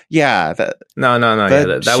 Yeah, like yeah, no,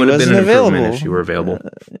 yeah, that would have been an improvement if she were available.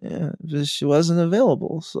 She wasn't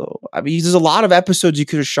available, so I mean, there's a lot of episodes you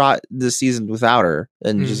could have shot this season without her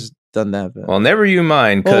and just done that. Well, never you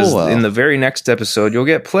mind, because in the very next episode you'll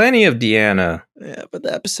get plenty of Deanna. Yeah, but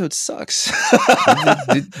the episode sucks.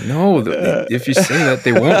 No, if you say that,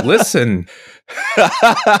 they won't listen.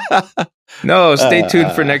 No, stay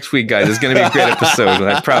tuned for next week, guys. It's going to be a great episode.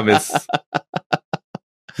 I promise.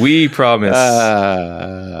 We promise.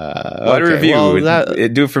 What okay, review? Well,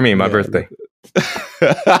 do it for me, my birthday.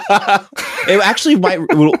 It actually might.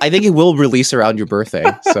 I think it will release around your birthday.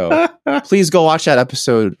 So please go watch that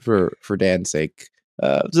episode for Dan's sake.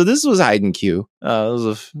 So this was Hide and Q.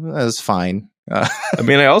 That was fine. I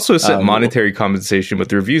mean, I also set monetary compensation, but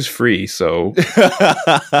the review's free. So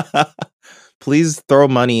please throw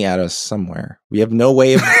money at us somewhere. We have no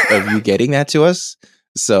way of you getting that to us.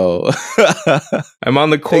 So I'm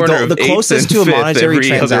on the corner of the closest to a monetary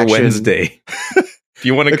transaction every Wednesday. If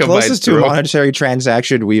you want to come by, closest to a monetary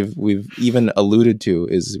transaction we've even alluded to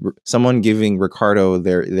is someone giving Ricardo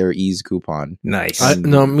their ease coupon. Nice.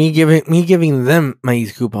 No, me giving them my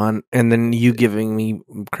ease coupon, and then you giving me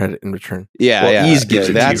credit in return. Yeah, well, ease gives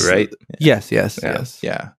it to you, right? Yes.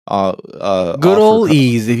 Yeah. Good old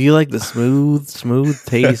ease. If you like the smooth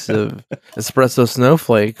taste of espresso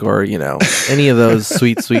snowflake, or any of those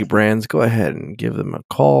sweet brands, go ahead and give them a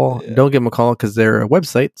call. Yeah. Don't give them a call because they're a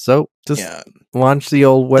website. So just launch the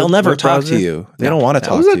old web. They'll never web talk browser. to you. They don't want to talk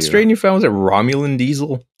to you. What was that strain you found? Was it Romulan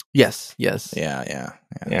diesel? Yes. Yeah.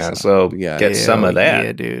 So get some of that.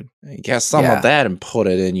 Yeah, dude. Get some of that and put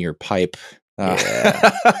it in your pipe.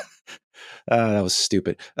 That was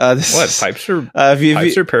stupid. What pipes are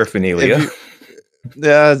pipes are paraphernalia?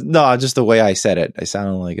 No, just the way I said it. I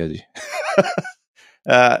sounded like a.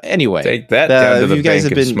 Anyway, take that down to the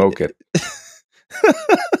bank and smoke it.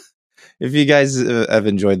 If you guys have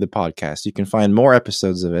enjoyed the podcast, you can find more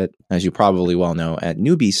episodes of it, as you probably well know, at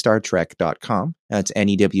newbiestartrek.com. That's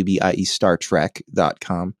NEWBIE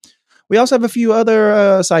StarTrek.com. We also have a few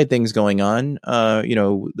other side things going on.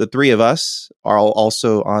 The three of us are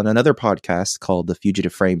also on another podcast called the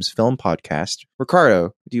Fugitive Frames Film Podcast.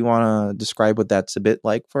 Ricardo, do you want to describe what that's a bit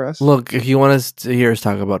like for us? Look, if you want us to hear us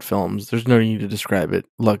talk about films, there's no need to describe it.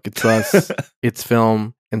 Look, it's us. It's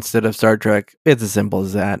film. Instead of Star Trek, it's as simple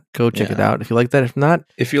as that. Go check it out if you like that. If not,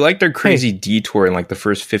 if you like their crazy detour in like the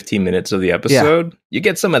first 15 minutes of the episode, you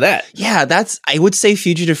get some of that. Yeah, I would say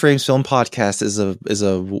Fugitive Frames Film Podcast is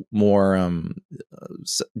a more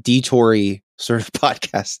detour-y sort of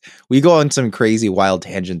podcast. We go on some crazy wild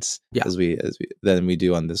tangents as we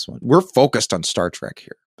do on this one. We're focused on Star Trek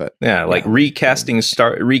here, but recasting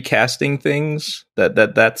things.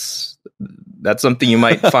 That's something you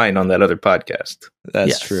might find on that other podcast.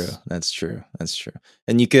 That's true.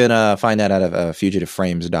 And you can find that out of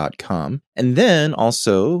fugitiveframes.com. And then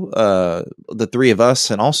also the three of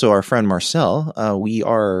us and also our friend Marcel, we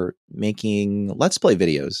are making Let's Play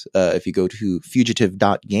videos. If you go to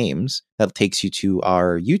fugitive.games, that takes you to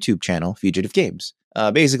our YouTube channel, Fugitive Games.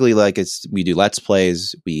 Basically, we do Let's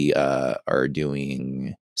Plays. We are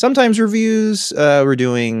doing sometimes reviews. We're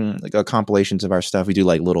doing compilations of our stuff. We do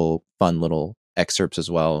little excerpts as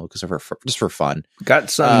well because just for fun. Got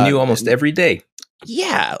something new almost every day.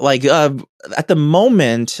 Yeah, at the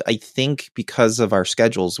moment, I think because of our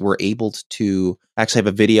schedules, we're able to actually have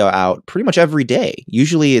a video out pretty much every day.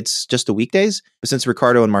 Usually it's just the weekdays, but since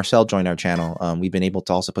Ricardo and Marcel joined our channel, we've been able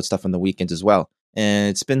to also put stuff on the weekends as well. And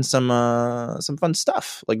it's been some fun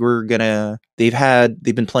stuff. They've been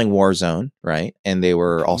playing Warzone, right? And they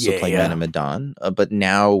were also playing Venom at Dawn. But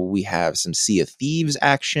now we have some Sea of Thieves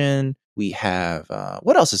action. We have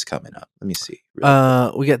what else is coming up? Let me see. We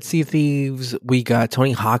got Sea of Thieves. We got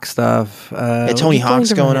Tony Hawk stuff. Tony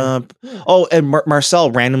Hawk's going up. Oh, and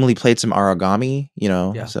Marcel randomly played some Origami.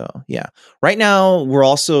 So yeah. Right now, we're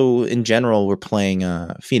also in general we're playing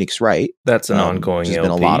Phoenix Wright. That's an ongoing. It's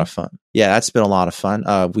been a lot of fun. Yeah, that's been a lot of fun.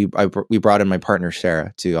 We brought in my partner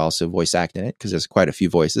Sarah to also voice act in it because there's quite a few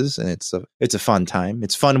voices, and it's a fun time.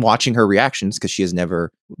 It's fun watching her reactions because she has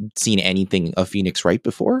never seen anything of Phoenix Wright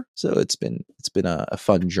before, so it's been a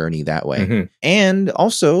fun journey that way. Mm-hmm. And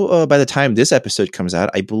also, by the time this episode comes out,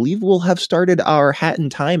 I believe we'll have started our Hat in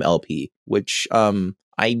Time LP, which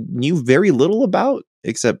I knew very little about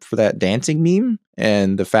except for that dancing meme.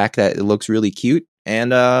 and the fact that it looks really cute.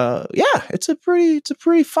 And yeah, it's a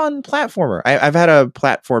pretty fun platformer. I've had a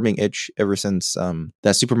platforming itch ever since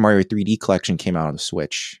that Super Mario 3D collection came out on the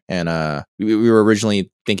Switch, and we were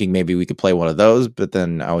originally thinking maybe we could play one of those, but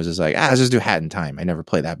then I was just like, let's just do Hat in Time. I never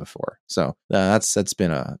played that before, so that's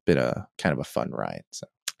been a kind of a fun ride. So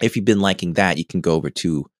if you've been liking that, you can go over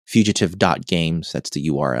to fugitive.games, that's the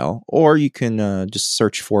URL, or you can just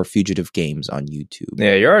search for Fugitive Games on YouTube.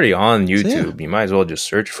 Yeah, you're already on YouTube. So, yeah. You might as well just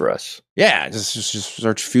search for us. Yeah, just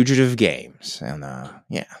search Fugitive Games, and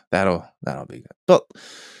yeah, that'll be good. But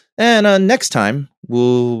and next time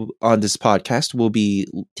on this podcast we'll be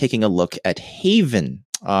taking a look at Haven,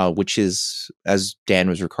 which is, as Dan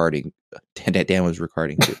was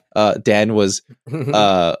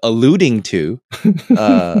alluding to,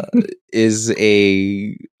 is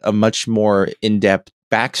a much more in-depth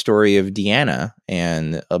backstory of Deanna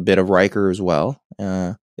and a bit of Riker as well.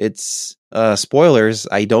 It's spoilers.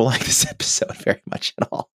 I don't like this episode very much at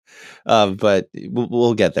all, but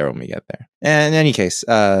we'll get there when we get there. And in any case,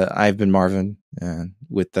 I've been Marvin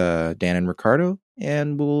with Dan and Ricardo,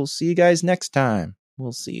 and we'll see you guys next time.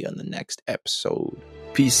 We'll see you on the next episode.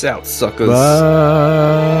 Peace out, suckers.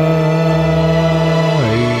 Bye.